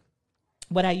 But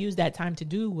what I used that time to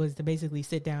do was to basically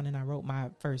sit down, and I wrote my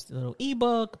first little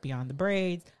ebook, Beyond the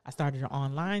Braids. I started an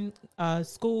online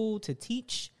school to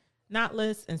teach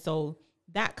knotless. And so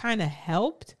that kind of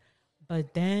helped.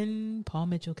 But then Paul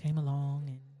Mitchell came along,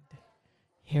 and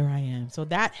here I am. So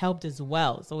that helped as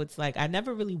well. So it's like I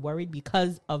never really worried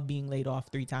because of being laid off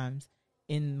 3 times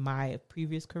in my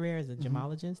previous career as a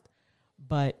gemologist.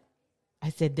 But I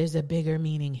said, there's a bigger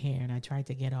meaning here. And I tried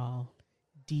to get all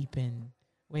deep in.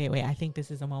 Wait, I think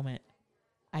this is a moment.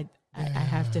 I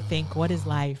have to think, what is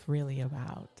life really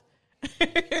about?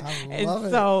 I love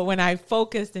it. So when I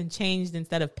focused and changed,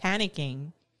 instead of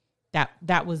panicking,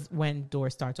 that was when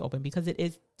doors start to open. Because it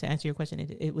is, to answer your question,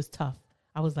 it was tough.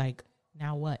 I was like,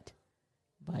 now what?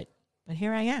 But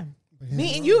here I am,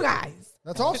 meeting you guys.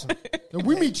 That's awesome.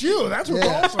 We meet you. That's what's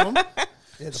awesome.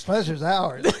 Yeah, the pleasure's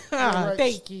ours. Right.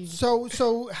 Thank you.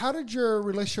 So how did your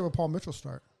relationship with Paul Mitchell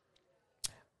start?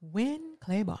 Win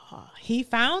Claybaugh. He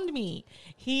found me.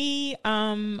 He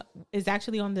is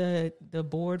actually on the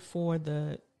board for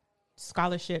the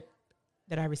scholarship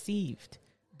that I received.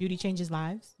 Beauty Changes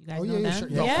Lives. You guys know them? Sure.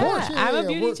 Yeah, of course. I'm a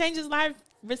Beauty Changes Live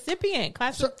recipient,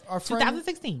 class of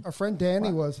 2016. Our friend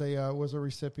Danny was a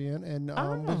recipient, and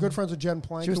we're good friends with Jen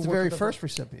Plank. She was the very first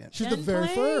recipient. She's Jen the very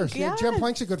Plank, first. yes. Yeah, Jen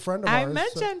Plank's a good friend of ours. I met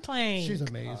Jen Plank. She's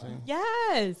amazing.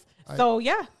 Yes. So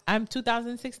I'm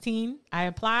 2016. I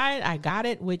applied. I got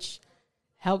it, which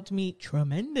helped me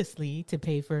tremendously to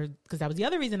pay for, because that was the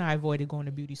other reason I avoided going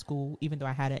to beauty school, even though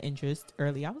I had an interest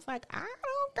early. I was like, I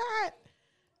don't got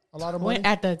a lot of money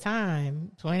at the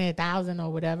time, 20,000 or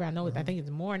whatever. I know I think it's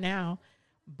more now,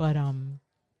 but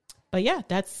yeah,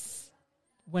 that's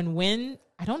when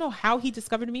I don't know how he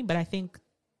discovered me, but I think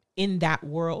in that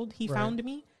world he found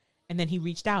me, and then he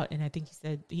reached out, and I think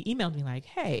he emailed me like,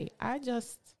 hey, I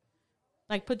just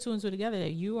like put 2 and 2 together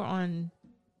that you were on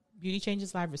Beauty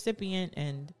Changes Live recipient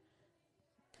and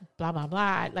blah, blah,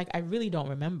 blah. Like, I really don't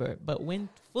remember, but Win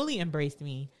fully embraced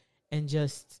me and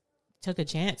just took a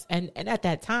chance. And at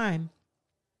that time,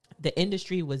 the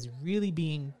industry was really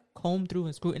being combed through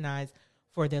and scrutinized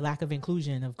for their lack of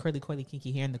inclusion of curly, coily,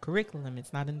 kinky hair in the curriculum.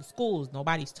 It's not in the schools.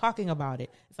 Nobody's talking about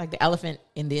it. It's like the elephant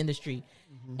in the industry.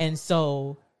 And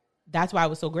so that's why I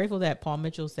was so grateful that Paul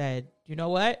Mitchell said, you know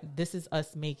what? This is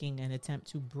us making an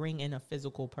attempt to bring in a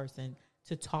physical person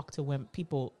to talk to when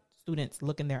students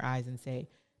look in their eyes and say,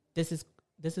 this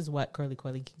is what curly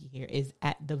coily kinky hair is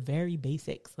at the very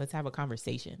basics. Let's have a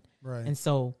conversation. Right. And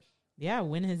so, yeah,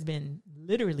 Win has been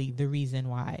literally the reason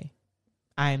why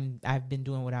I've been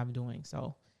doing what I'm doing.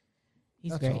 So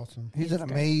he's That's great. awesome. He's an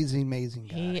great. amazing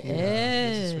guy. He He's a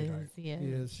is. sweetheart. He is. He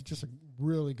is. He's just a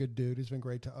really good dude. He's been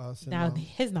great to us. And, Now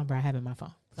his number I have in my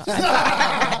phone. So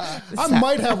I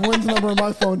might have Wynn's number on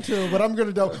my phone too, but I'm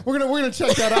gonna do. We're gonna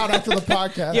check that out after the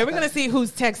podcast. yeah, we're gonna see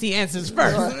whose text he answers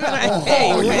first.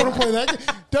 Oh, you want to play that?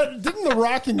 Didn't The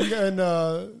Rock and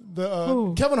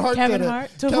Who? Kevin Hart Kevin did it.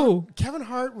 Hart? To who? Kevin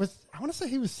Hart was. I want to say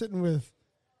he was sitting with.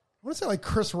 I want to say like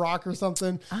Chris Rock or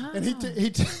something, and he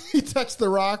texts The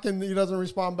Rock and he doesn't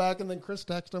respond back, and then Chris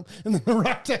texts him, and then The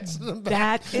Rock texts him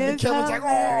back. That and is Kevin's like,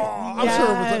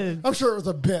 "Oh, I'm sure it was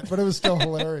a bit, but it was still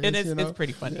hilarious." It is. You know? It's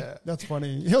pretty funny. Yeah, that's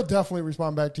funny. He'll definitely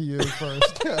respond back to you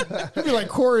first. He'll be like,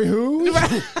 "Corey, who?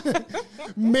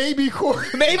 Maybe Corey."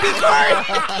 Maybe Corey.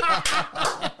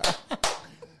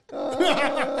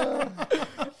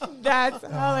 That's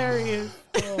hilarious.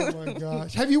 Oh my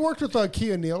gosh! Have you worked with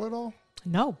Kia Neal at all?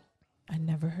 No, I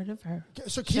never heard of her.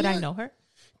 So Should I know her?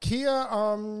 Kia,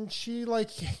 she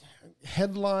like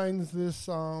headlines this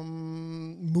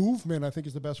movement. I think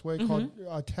is the best way called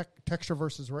texture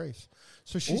versus race.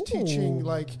 So she's teaching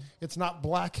like it's not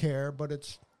black hair, but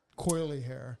it's coily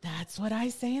hair. That's what I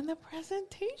say in the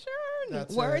presentation.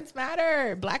 That's Words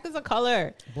matter. Black is a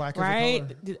color. Black is a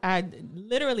right? color. I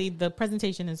literally the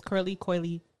presentation is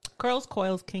curls,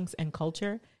 coils, kinks, and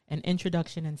culture, an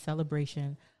introduction and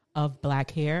celebration of black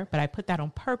hair. But I put that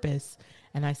on purpose,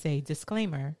 and I say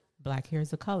disclaimer: black hair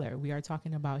is a color. We are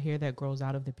talking about hair that grows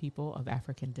out of the people of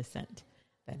African descent.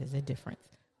 That is a difference.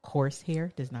 Coarse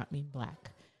hair does not mean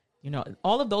black. You know,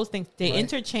 all of those things, they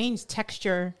interchange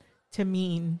texture to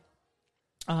mean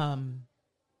how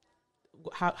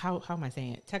am I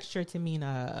saying it? Texture to mean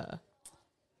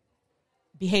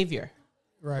behavior.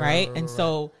 Right? And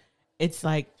so it's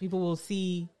like people will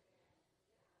see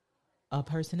a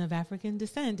person of African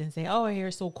descent and say, "Oh, her hair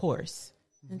is so coarse."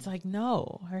 And it's like,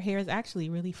 no, her hair is actually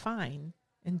really fine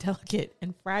and delicate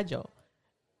and fragile.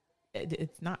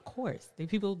 It's not coarse.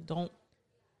 People don't,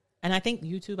 and I think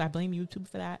YouTube, I blame YouTube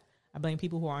for that. I blame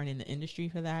people who aren't in the industry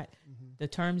for that. The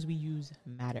terms we use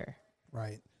matter.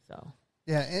 Right. So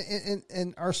yeah,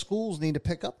 and our schools need to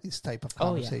pick up these type of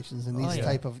conversations and these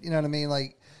type of, you know what I mean,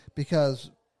 like,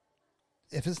 because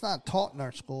if it's not taught in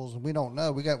our schools and we don't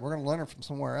know, we're going to learn it from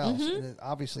somewhere else. And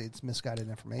obviously, it's misguided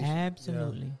information.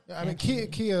 Absolutely. Yeah, I mean,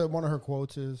 Kia, one of her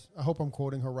quotes is, I hope I'm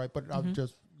quoting her right, but I'll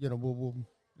just, we'll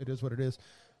it is what it is.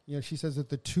 She says that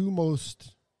the two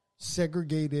most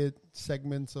segregated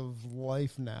segments of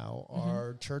life now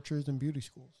are churches and beauty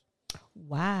schools.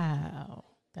 Wow.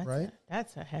 That's right?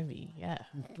 That's a heavy,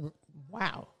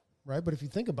 wow. Right? But if you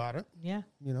think about it,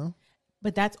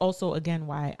 But that's also, again,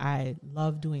 why I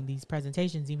love doing these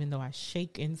presentations, even though I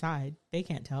shake inside. They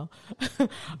can't tell.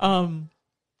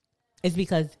 It's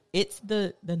because it's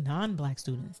the non-black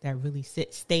students that really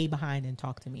stay behind and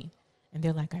talk to me. And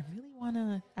they're like, I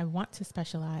want to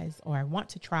specialize, or I want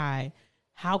to try.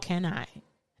 How can I? And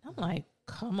I'm like,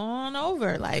 come on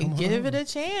over. Like, give it a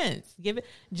chance. Give it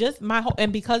just my whole,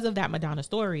 and because of that Madonna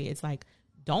story, it's like,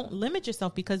 don't limit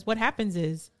yourself, because what happens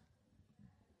is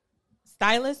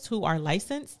stylists who are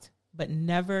licensed but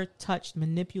never touched,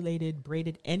 manipulated,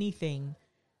 braided anything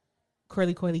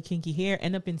curly, coily, kinky hair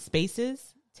end up in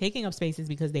spaces, taking up spaces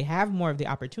because they have more of the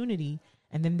opportunity,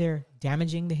 and then they're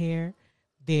damaging the hair.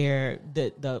 They're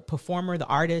the performer, the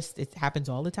artist. It happens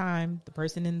all the time. The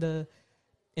person in the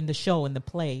show, in the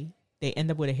play, they end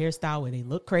up with a hairstyle where they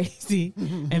look crazy,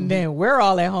 and then we're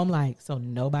all at home like, so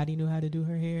nobody knew how to do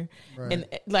her hair, and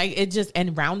like it just,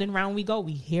 and round we go.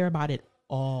 We hear about it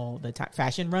all the time.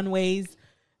 Fashion runways.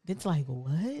 It's like,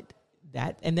 what?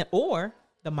 That, and then, or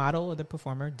the model or the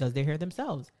performer does their hair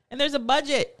themselves, and there's a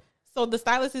budget, so the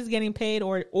stylist is getting paid,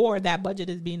 or that budget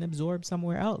is being absorbed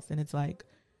somewhere else, and it's like,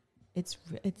 it's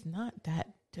not that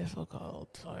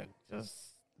difficult. Like, just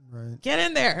get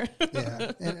in there.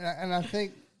 Yeah, and I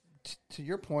think to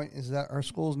your point is that our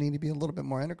schools need to be a little bit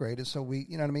more integrated, so we,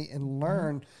 you know what I mean, and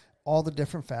learn all the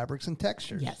different fabrics and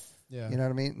textures. Yes. Yeah. You know what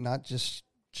I mean? Not just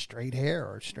straight hair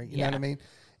or straight. You know what I mean?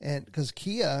 And because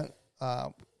Kia,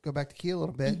 go back to Kia a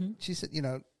little bit. She said,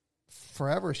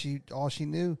 forever all she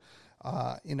knew,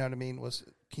 you know what I mean, was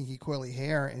kinky coily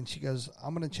hair, and she goes,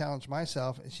 I'm going to challenge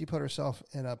myself, and she put herself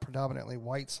in a predominantly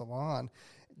white salon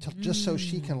just so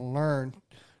she can learn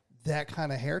that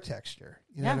kind of hair texture.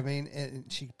 You know what I mean?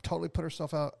 And she totally put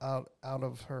herself out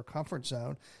of her comfort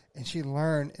zone, and she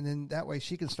learned, and then that way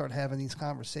she can start having these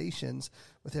conversations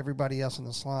with everybody else in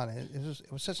the salon. And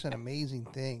it was such an amazing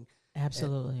thing.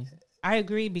 Absolutely. I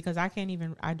agree because I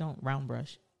don't round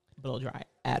brush, blow dry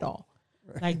at all.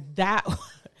 Like that.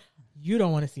 You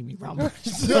don't want to see me round brush.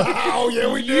 Oh,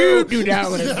 yeah, we do. You do not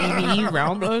want to see me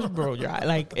round brush, blow dry.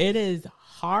 Like it is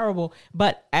horrible.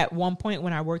 But at one point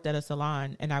when I worked at a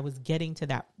salon and I was getting to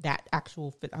that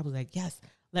actual fit, I was like, yes,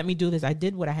 let me do this. I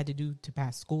did what I had to do to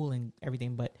pass school and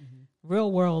everything, but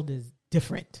real world is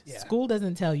different. Yeah. School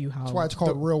doesn't tell you how. That's why it's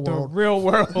called real world. The real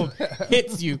world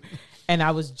hits you. And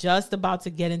I was just about to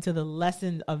get into the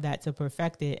lesson of that to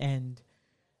perfect it, and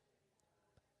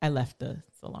I left the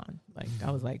salon. Like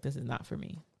I was like, this is not for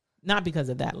me. Not because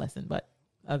of that lesson, but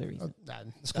other reasons.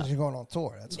 It's because you're going on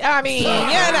tour. That's I mean,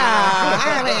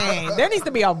 there needs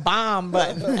to be a bomb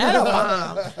button and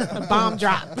a bomb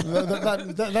drop.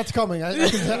 That's coming.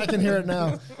 I can hear it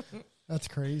now. That's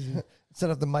crazy. Instead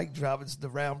of the mic drop, it's the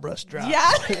round brush drop.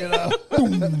 Yeah. You know?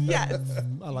 Yes.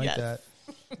 I like that.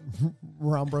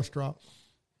 Round brush drop.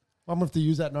 I'm going to have to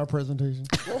use that in our presentation.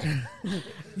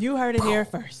 You heard it here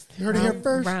first. You heard it here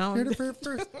first. Round. You heard it here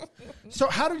first. So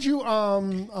how did you,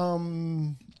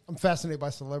 I'm fascinated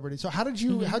by celebrity. So how'd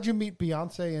you meet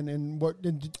Beyonce and what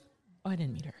did? Oh, I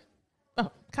didn't meet her.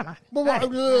 Oh, come on. Well,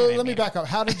 let me back up.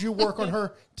 How did you work on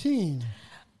her team?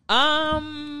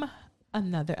 A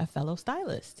fellow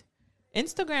stylist.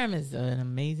 Instagram is an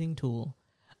amazing tool.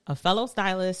 A fellow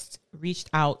stylist reached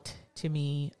out to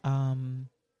me.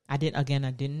 I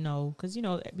didn't know because,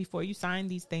 before you sign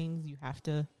these things, you have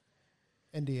to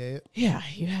NDA it. Yeah,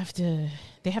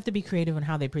 they have to be creative on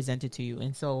how they present it to you.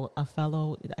 And so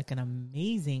an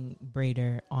amazing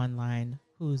braider online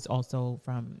who's also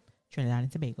from Trinidad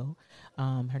and Tobago.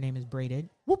 Her name is Braided.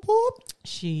 Whoop, whoop.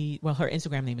 Her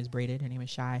Instagram name is Braided. Her name is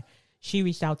Shy. She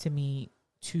reached out to me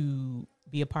to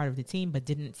be a part of the team, but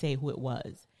didn't say who it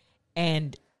was.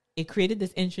 And it created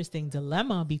this interesting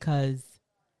dilemma because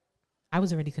I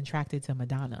was already contracted to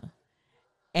Madonna.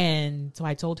 And so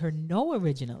I told her no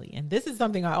originally. And this is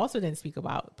something I also didn't speak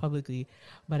about publicly,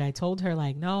 but I told her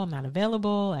like, no, I'm not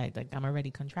available. I'm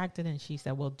already contracted. And she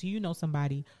said, well, do you know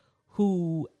somebody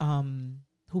who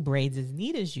braids as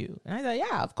neat as you? And I said,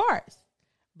 yeah, of course.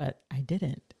 But I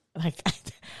didn't. Like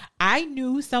I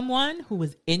knew someone who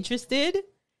was interested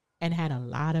and had a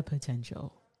lot of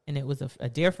potential. And it was a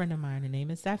dear friend of mine. Her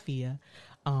name is Safia.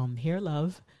 Hair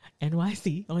Love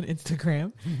NYC on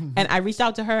Instagram. And I reached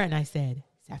out to her and I said,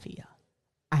 Safia,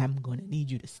 I am going to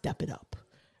need you to step it up.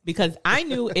 Because I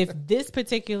knew if this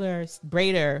particular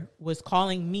braider was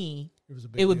calling me,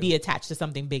 it would be attached to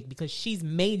something big because she's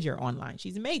major online.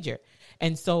 She's major.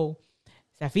 And so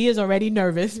Safia is already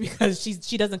nervous because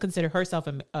she doesn't consider herself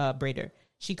a braider.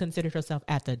 She considered herself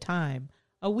at the time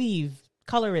a weave,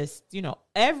 colorist,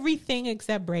 everything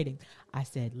except braiding. I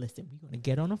said, listen, we're going to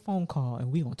get on a phone call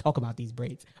and we're going to talk about these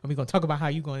braids and we're going to talk about how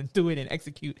you're going to do it and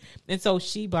execute. And so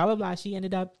she, blah, blah, blah. She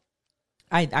ended up,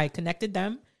 I connected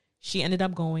them. She ended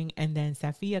up going, and then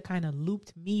Safia kind of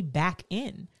looped me back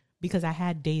in because I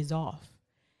had days off.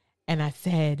 And I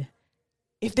said,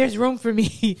 if there's room for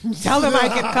me, tell them I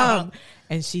can come.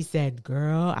 And she said,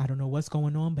 girl, I don't know what's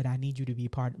going on, but I need you to be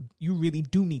you really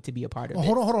do need to be a part of it.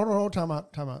 Hold on. Time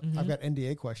out. Mm-hmm. I've got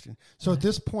NDA question. So at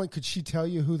this point, could she tell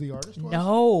you who the artist was?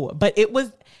 No, but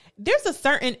there's a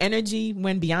certain energy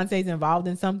when Beyonce's involved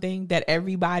in something that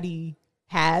everybody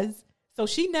has. So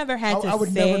she never had to say. I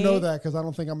would never know that because I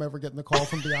don't think I'm ever getting the call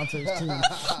from Beyonce's team.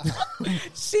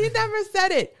 She never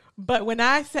said it. But when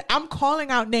I said, I'm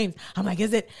calling out names, I'm like,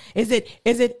 is it?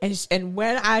 And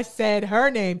when I said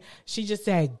her name, she just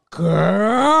said,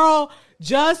 girl,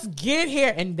 just get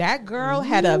here. And that girl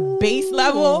had a base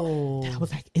level. And I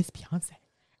was like, it's Beyonce.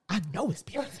 I know it's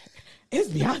Beyonce. It's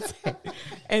Beyonce.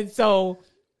 And so,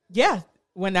 yeah,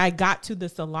 when I got to the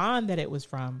salon that it was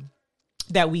from,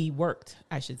 that we worked,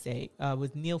 I should say,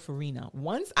 with Neil Farina.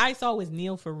 Once I saw it was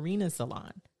Neil Farina's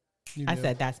salon, I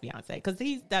said, that's Beyonce. Because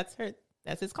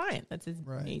that's his client. That's his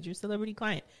major celebrity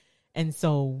client. And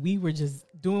so we were just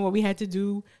doing what we had to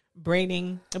do,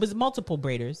 braiding. It was multiple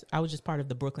braiders. I was just part of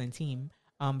the Brooklyn team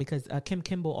because Kim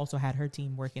Kimball also had her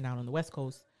team working out on the West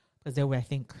Coast because there were, I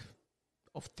think,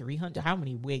 300. How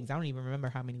many wigs? I don't even remember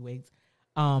how many wigs.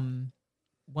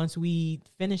 Once we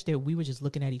finished it, we were just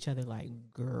looking at each other like,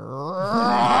 girl.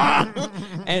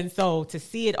 And so to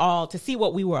see it all, to see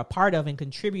what we were a part of and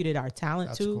contributed our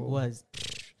talent was...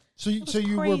 So you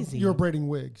were braiding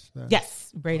wigs then?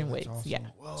 Yes, braiding wigs. Awesome. Yeah.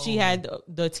 Whoa. She had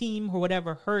the team or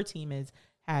whatever her team is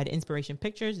had inspiration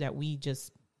pictures that we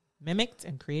just mimicked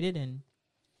and created, and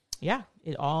yeah,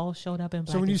 it all showed up in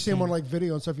Black. So when you see them Pink. on like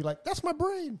video and stuff, you're like, that's my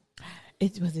braid.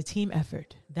 It was a team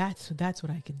effort. That's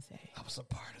what I can say. I was a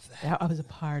part of that. I was a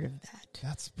part of that.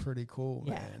 That's pretty cool,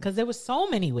 Yeah, man. because there was so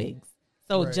many wigs.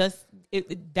 So Right. just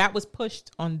that was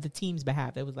pushed on the team's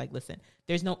behalf. It was like, listen,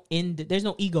 there's no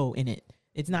ego in it.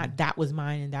 It's not that was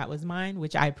mine and that was mine,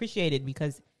 which I appreciated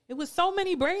because it was so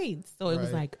many braids. So it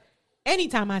was Right. like,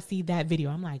 anytime I see that video,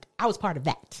 I'm like, I was part of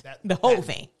that. The whole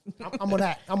thing. I'm on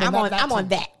that. I'm on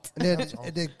that.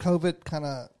 And did COVID kind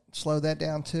of slow that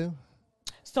down too?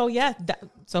 So yeah,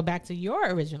 so back to your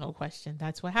original question,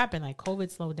 that's what happened. Like COVID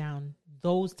slowed down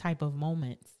those type of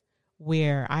moments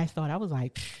where I thought I was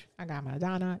like, I got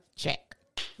Madonna, check.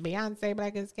 Beyonce,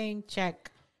 Black is King, check.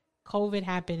 COVID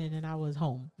happened and then I was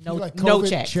home. No, Like no COVID,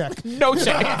 checks. check. No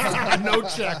checks. No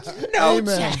checks. No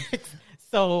Amen. checks.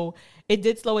 So it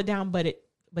did slow it down, but it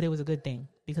was a good thing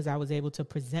because I was able to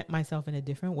present myself in a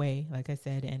different way, like I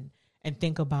said, and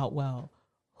think about, well,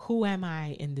 who am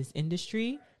I in this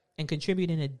industry and contribute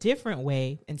in a different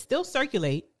way and still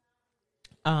circulate.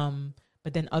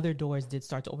 But then other doors did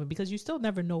start to open because you still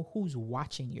never know who's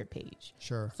watching your page.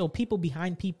 Sure. So people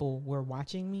behind people were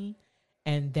watching me.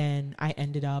 And then I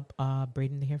ended up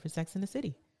braiding the hair for Sex in the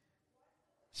City.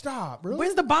 Stop. Really?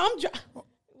 Where's the bomb drop? No,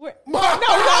 wrong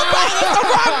button.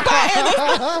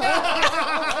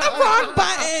 The wrong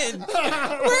button.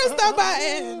 Where's the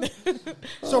button?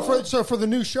 So for the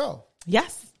new show.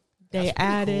 Yes. They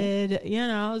added,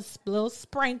 a little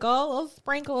sprinkle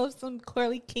of some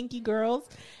clearly kinky girls.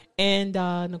 And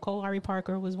Nicole Ari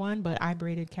Parker was one, but I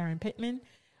braided Karen Pittman.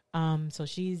 And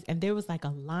there was like a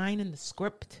line in the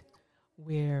script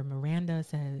where Miranda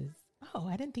says, "Oh,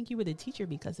 I didn't think you were the teacher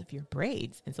because of your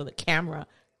braids." And so the camera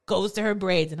goes to her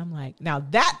braids, and I'm like, now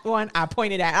that one I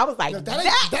pointed at, I was like,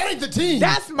 that ain't the team.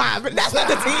 That's not the team.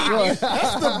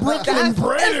 That's the Brooklyn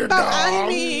Braider, dog. I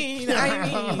mean,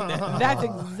 that's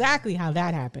exactly how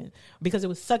that happened because it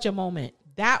was such a moment.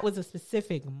 That was a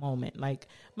specific moment. Like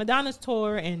Madonna's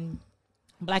tour and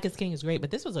Black is King is great, but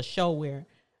this was a show where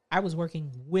I was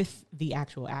working with the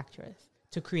actual actress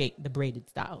to create the braided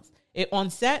styles. On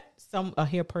set, a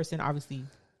hair person obviously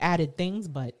added things,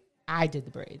 but I did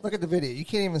the braids. Look at the video. You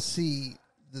can't even see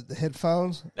the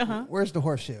headphones. Uh-huh. Where's the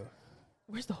horseshoe?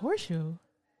 Where's the horseshoe?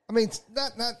 I mean, it's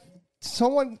not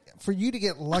someone for you to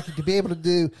get lucky to be able to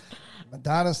do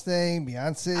Madonna's thing,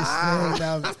 Beyonce's thing.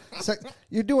 Now,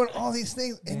 you're doing all these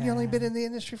things, and you've only been in the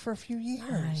industry for a few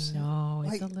years. I know.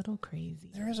 It's Like, a little crazy.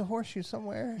 There is a horseshoe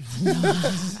somewhere.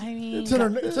 I mean, It's in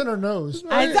her nose.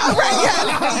 I know, right?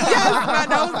 Yes, my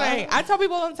nose ring. I tell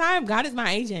people all the time, God is my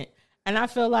agent. And I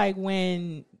feel like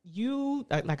when you,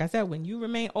 like I said, when you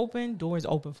remain open, doors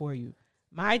open for you.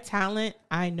 My talent,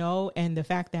 I know, and the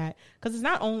fact that, because it's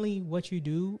not only what you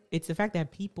do, it's the fact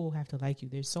that people have to like you.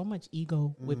 There's so much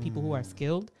ego with people who are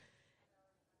skilled.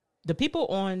 The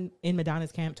people in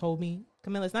Madonna's camp told me,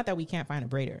 Camilla, it's not that we can't find a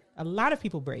braider. A lot of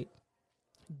people braid.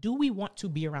 Do we want to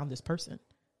be around this person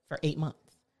for 8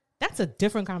 months? That's a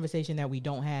different conversation that we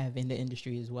don't have in the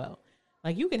industry as well.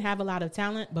 Like, you can have a lot of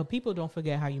talent, but people don't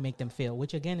forget how you make them feel,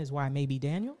 which again is why maybe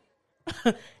Daniel,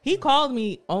 he called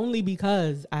me only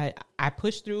because I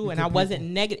pushed through and I wasn't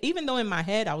negative. Even though in my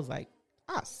head I was like,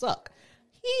 I suck.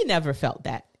 He never felt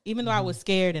that. Even though I was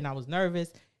scared and I was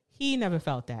nervous, he never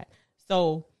felt that.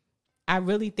 So I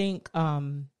really think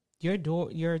your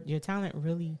talent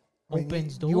really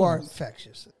opens doors. You are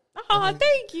infectious. Oh,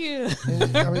 thank you.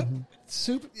 I mean,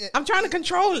 super. I'm trying to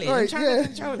control it. Right, To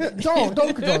control it.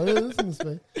 Don't control it. Listen to this,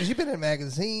 man. Because you've been in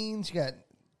magazines, you got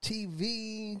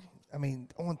TV. I mean,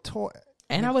 on tour.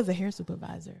 And I was a hair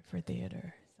supervisor for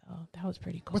theater. So that was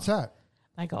pretty cool. What's that?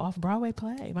 Like an off-Broadway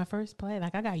play. My first play.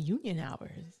 Like, I got union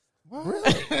hours.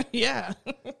 Really? Yeah.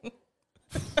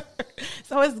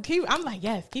 So I'm like,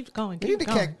 yes, keep going. We Keep need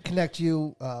to going. connect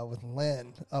you with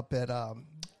Len up at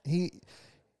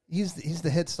he's the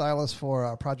head stylist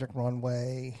for Project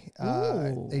Runway.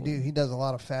 Ooh. He does a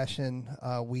lot of fashion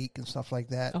week and stuff like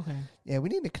that. Okay. Yeah, we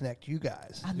need to connect you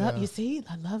guys. I love, Yeah. you see,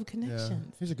 I love Yeah.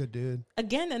 connections. He's a good dude.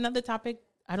 Again, another topic,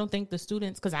 I don't think the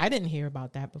students, because I didn't hear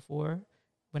about that before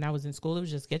when I was in school. It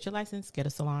was just get your license, get a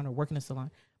salon or work in a salon.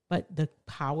 But the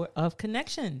power of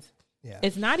connections. Yeah.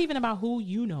 It's not even about who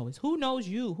you know. It's who knows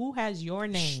you, who has your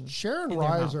name. Sharon in their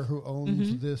mouth. Reiser, who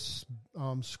owns this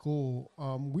school,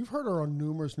 we've heard her on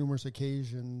numerous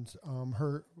occasions.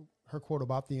 Her quote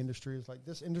about the industry is like,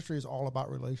 this industry is all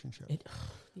about relationships.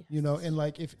 Yes. You know, and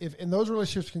like if and those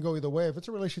relationships can go either way. If it's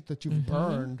a relationship that you've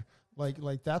burned,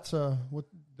 like that's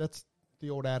the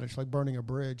old adage, like burning a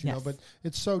bridge, you know, but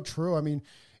it's so true. I mean,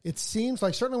 it seems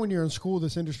like certainly when you're in school,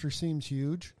 this industry seems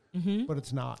huge, but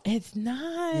it's not. It's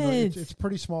not. You know, it's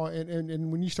pretty small.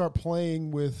 And when you start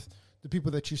playing with the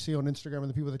people that you see on Instagram and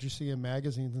the people that you see in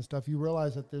magazines and stuff, you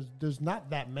realize that there's not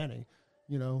that many,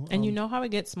 you know. And you know how it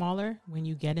gets smaller when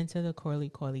you get into the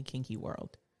coily kinky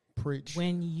world. Preach.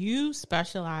 When you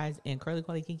specialize in curly,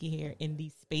 curly, kinky hair in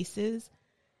these spaces,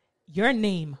 your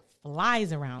name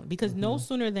flies around because no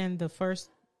sooner than the first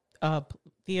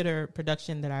theater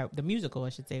production the musical, I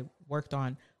should say, worked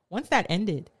on, once that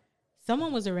ended,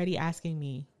 someone was already asking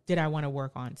me, did I want to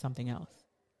work on something else?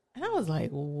 And I was like,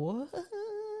 what?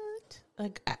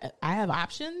 Like, I have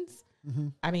options.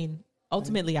 I mean,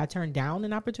 ultimately, I turned down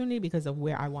an opportunity because of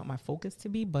where I want my focus to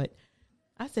be. But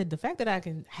I said, the fact that I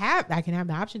can have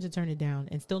the option to turn it down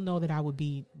and still know that I would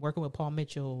be working with Paul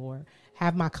Mitchell or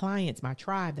have my clients, my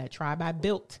tribe, that tribe I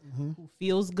built, who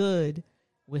feels good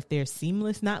with their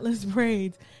seamless, knotless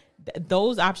braids.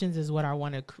 Those options is what I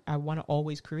want to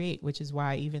always create, which is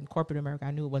why even corporate America,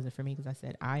 I knew it wasn't for me because I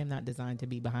said, I am not designed to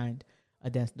be behind a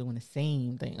desk doing the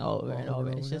same thing over and over.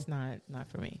 It's just not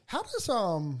for me. How does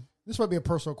this might be a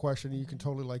personal question, and you can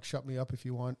totally like shut me up if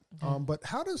you want. But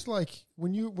how does like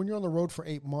when you're on the road for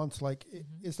 8 months, like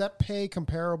is that pay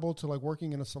comparable to like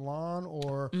working in a salon,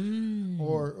 or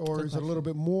is it a little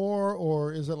bit more,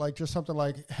 or is it like just something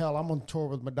like, hell, I'm on tour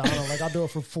with Madonna, like I'll do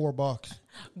it for $4?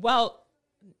 Well,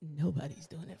 nobody's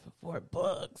doing it for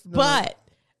 $4, no.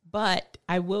 But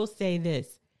I will say this: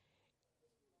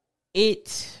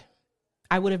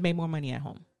 I would have made more money at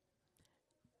home.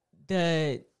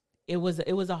 It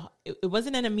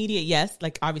wasn't an immediate yes.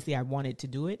 Like, obviously I wanted to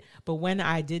do it, but when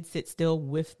I did sit still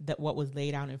with what was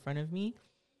laid out in front of me,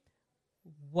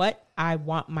 what I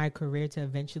want my career to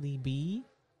eventually be,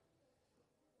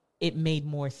 it made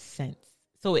more sense.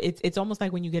 So it's almost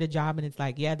like when you get a job and it's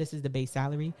like, yeah, this is the base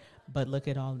salary, but look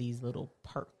at all these little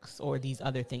perks or these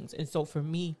other things. And so for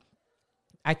me,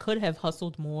 I could have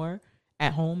hustled more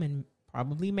at home and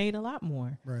probably made a lot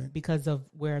more, right, because of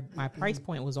where my price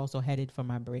point was also headed for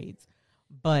my braids.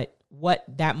 But what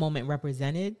that moment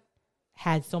represented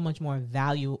had so much more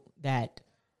value that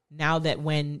now that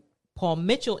when Paul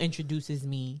Mitchell introduces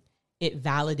me, it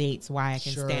validates why I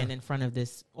can stand in front of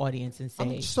this audience and say.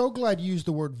 I'm so glad you used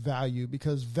the word value,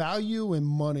 because value and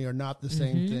money are not the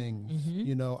same thing.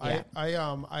 You know, yeah.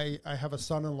 I have a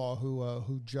son-in-law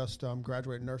who just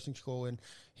graduated nursing school, and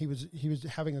he was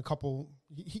having a couple.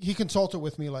 He consulted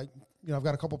with me, like, you know, I've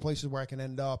got a couple places where I can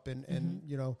end up, and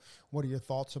you know, what are your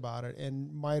thoughts about it?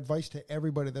 And my advice to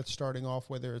everybody that's starting off,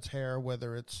 whether it's hair,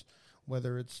 whether it's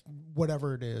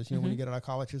whatever it is, you know, when you get out of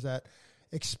college, is that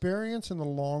experience in the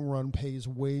long run pays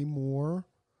way more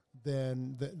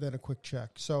than a quick check.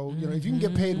 So, you know, if you can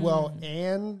get paid well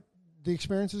and the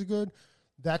experience is good,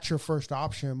 that's your first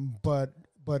option. But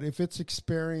if it's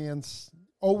experience,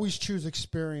 always choose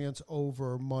experience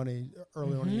over money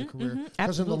early on in your career,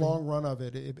 because in the long run of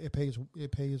it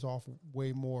pays off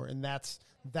way more, and that's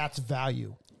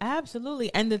value.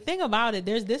 Absolutely. And the thing about it,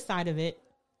 there's this side of it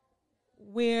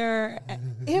where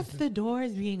if the door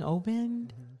is being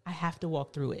opened, I have to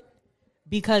walk through it,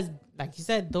 because, like you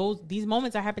said, these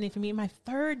moments are happening for me in my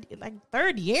third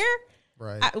year.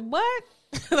 Right? What?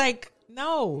 Like,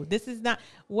 no, this is not.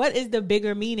 What is the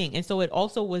bigger meaning? And so it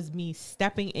also was me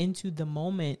stepping into the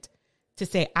moment to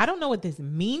say, I don't know what this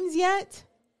means yet,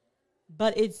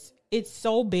 but it's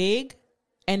so big,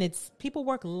 and it's people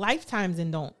work lifetimes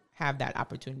and don't have that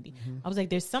opportunity. I was like,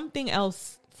 there's something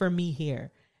else for me here.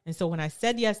 And so when I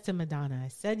said yes to Madonna, I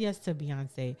said yes to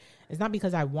Beyonce, it's not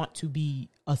because I want to be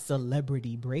a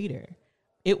celebrity braider.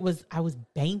 I was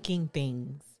banking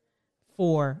things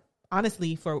for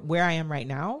where I am right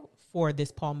now, for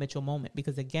this Paul Mitchell moment.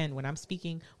 Because again, when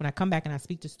I come back and I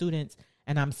speak to students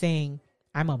and I'm saying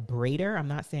I'm a braider, I'm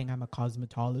not saying I'm a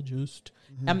cosmetologist.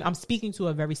 I'm speaking to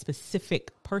a very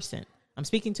specific person. I'm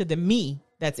speaking to the me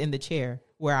that's in the chair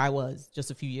where I was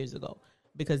just a few years ago.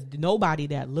 Because nobody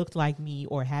that looked like me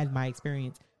or had my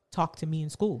experience talked to me in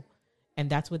school. And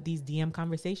that's what these DM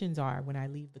conversations are when I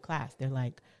leave the class. They're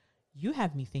like, you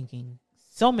have me thinking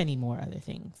so many more other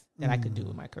things that I could do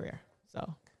in my career.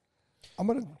 So I'm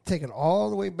going to take it all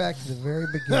the way back to the very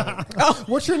beginning.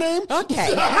 What's your name?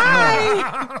 Okay.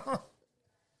 Hi.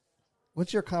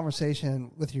 What's your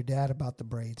conversation with your dad about the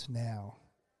braids now?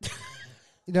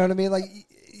 You know what I mean? Like,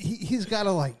 he's got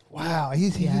to, like, wow.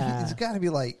 He's got to be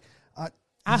like,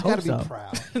 he's got to be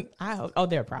proud. I hope. Oh,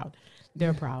 they're proud.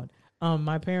 They're proud.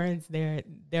 My parents, they're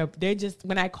just,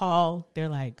 when I call, they're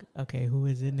like, okay, who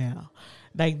is it now?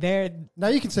 Like, now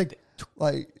you can say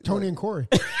like Tony and Corey.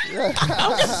 They're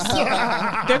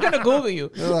gonna Google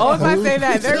you. Oh, if I say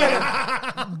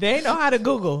that, they know how to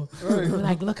Google. Right.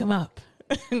 Like, look him up.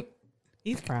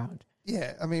 He's proud.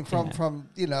 Yeah, I mean, from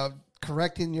you know,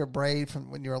 correcting your braid from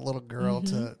when you're a little girl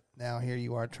to now here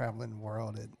you are traveling the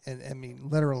world, and I mean,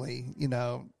 literally, you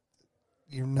know,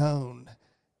 you're known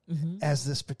as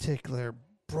this particular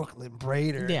Brooklyn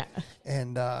braider. Yeah.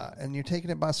 And you're taking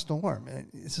it by storm. And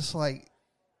it's just like,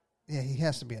 yeah, he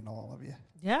has to be in all of you.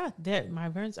 Yeah, my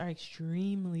parents are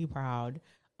extremely proud.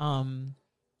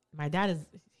 My dad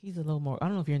he's a little more, I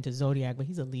don't know if you're into Zodiac, but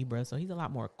he's a Libra, so he's a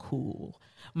lot more cool.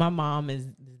 My mom is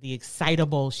the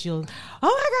excitable. She'll,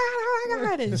 oh my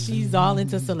God. And she's all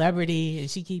into celebrity, and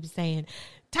she keeps saying,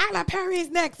 Tyler Perry's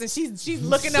next. And she's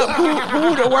looking up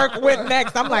who to work with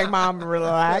next. I'm like, Mom,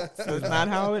 relax. That's not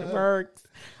how it works.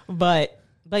 But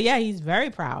yeah, he's very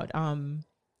proud.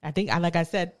 I think, like I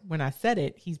said, when I said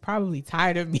it, he's probably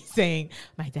tired of me saying,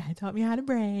 my dad taught me how to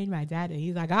braid. And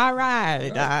he's like, all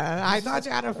right, I taught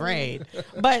you how to braid.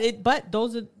 But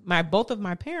those are both of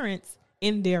my parents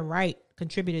in their right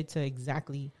contributed to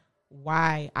exactly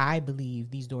why I believe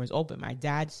these doors open. My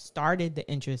dad started the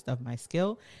interest of my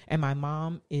skill, and my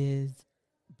mom is,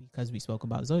 because we spoke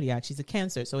about Zodiac, she's a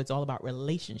Cancer. So it's all about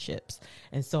relationships.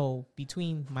 And so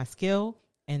between my skill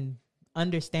and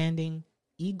understanding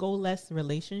egoless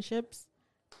relationships,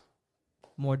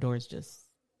 more doors just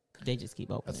keep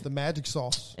opening. That's the magic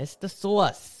sauce. It's the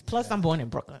sauce. Plus, I'm born in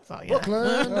Brooklyn, so yeah.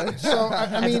 Brooklyn. So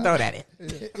I mean, throw that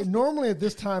in. Normally at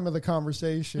this time of the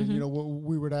conversation, you know, what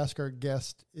we would ask our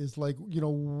guest is like, you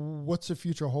know, what's the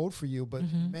future hold for you? But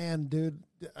man, dude,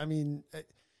 I mean,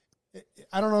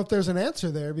 I don't know if there's an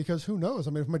answer there, because who knows?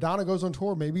 I mean, if Madonna goes on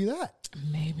tour, maybe that.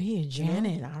 Maybe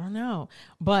Janet. I don't know.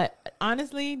 But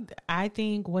honestly, I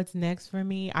think what's next for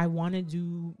me, I want to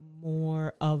do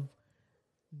more of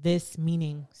this,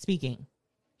 meaning speaking,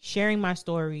 sharing my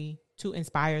story to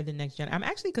inspire the next gen. I'm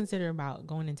actually considering about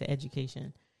going into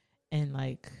education and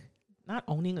like not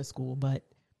owning a school, but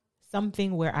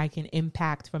something where I can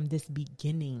impact from this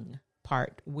beginning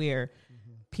part where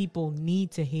people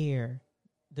need to hear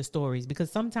the stories,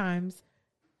 because sometimes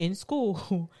in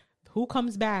school, who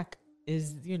comes back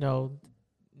is, you know,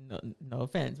 no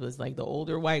offense, but it's like the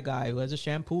older white guy who has a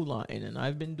shampoo line and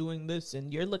I've been doing this,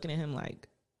 and you're looking at him like,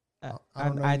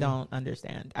 I don't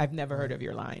understand. I've never heard of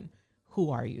your line.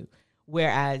 Who are you?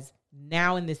 Whereas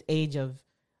now in this age of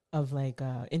like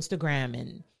Instagram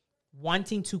and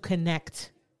wanting to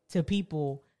connect to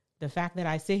people, the fact that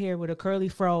I sit here with a curly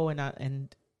fro and I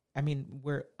mean,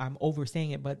 I'm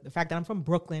oversaying it, but the fact that I'm from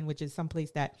Brooklyn, which is someplace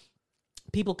that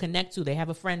people connect to, they have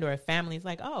a friend or a family. It's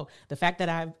like, oh, the fact that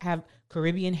I have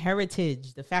Caribbean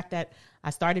heritage, the fact that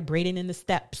I started braiding in the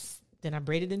steps, then I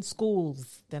braided in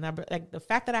schools, then like the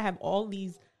fact that I have all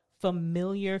these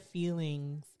familiar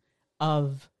feelings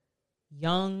of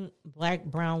young Black,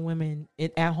 brown women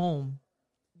at home.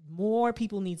 More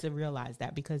people need to realize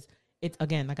that, because it's,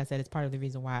 again, like I said, it's part of the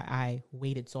reason why I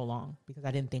waited so long, because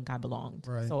I didn't think I belonged.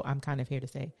 Right. So I'm kind of here to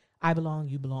say, I belong,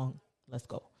 you belong, let's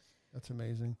go. That's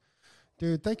amazing.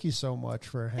 Dude, thank you so much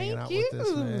for hanging out Thank with this,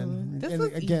 you. man. This and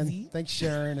was again, easy. thanks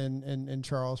Sharon and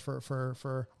Charles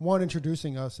for one,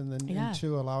 introducing us, and then and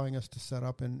two, allowing us to set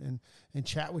up and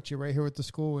chat with you right here at the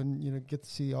school, and, you know, get to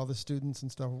see all the students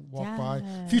and stuff walk by.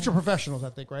 Future professionals,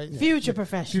 I think, right? Future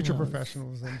professionals. Future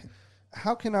professionals. And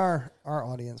How can our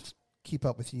audience keep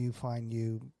up with you, find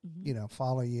you, you know,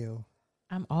 follow you?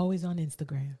 I'm always on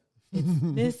Instagram. It's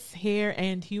Miss Hair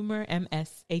and Humor,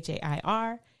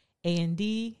 MSHAIR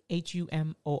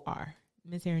ANDHUMOR,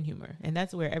 Miss Hair and Humor, and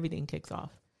that's where everything kicks off.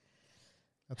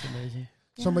 that's amazing.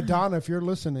 So Madonna, if you're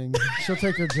listening, she'll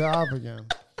take her job again.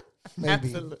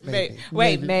 Maybe. Maybe.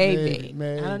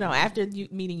 Maybe. I don't know. After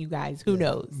meeting you guys, who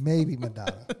knows? Maybe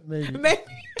Madonna. Maybe.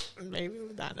 Maybe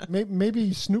Madonna.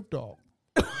 Maybe Snoop Dogg.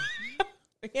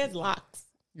 He has locks.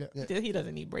 Yeah. He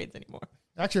doesn't need braids anymore.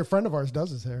 Actually, a friend of ours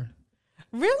does his hair.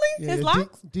 Really? His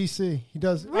locks? DC. He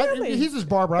does. Really? He's his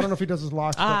barber. I don't know if he does his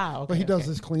locks, but he does okay.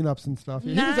 his cleanups and stuff.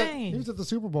 Nice. He was at the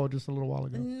Super Bowl just a little while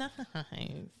ago. Nice.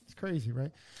 It's crazy,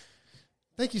 right?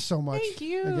 Thank you so much. Thank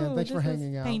you. Again, thanks This for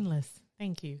hanging was out. Painless.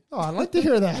 Thank you. Oh, I'd like to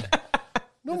hear that.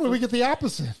 Normally we get the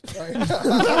opposite.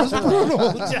 That was brutal.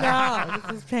 No,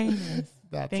 this is painless.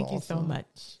 Thank you so awesome.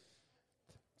 much.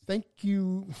 Thank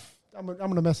you. I'm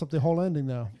going to mess up the whole ending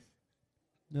now.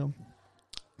 No.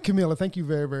 Camila, thank you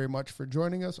very, very much for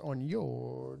joining us on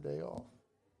your day off.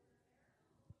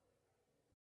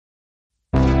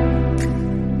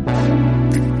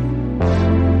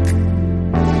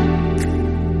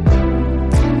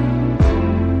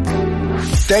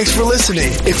 Thanks for listening.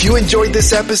 If you enjoyed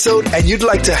this episode and you'd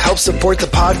like to help support the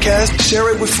podcast,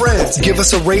 share it with friends, give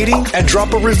us a rating, and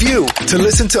drop a review. To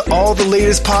listen to all the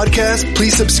latest podcasts,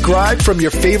 please subscribe from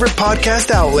your favorite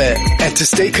podcast outlet. And to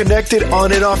stay connected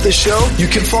on and off the show, you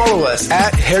can follow us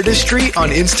at Hairdustry on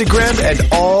Instagram and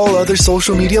all other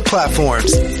social media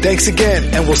platforms. Thanks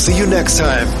again, and we'll see you next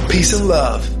time. Peace and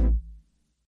love.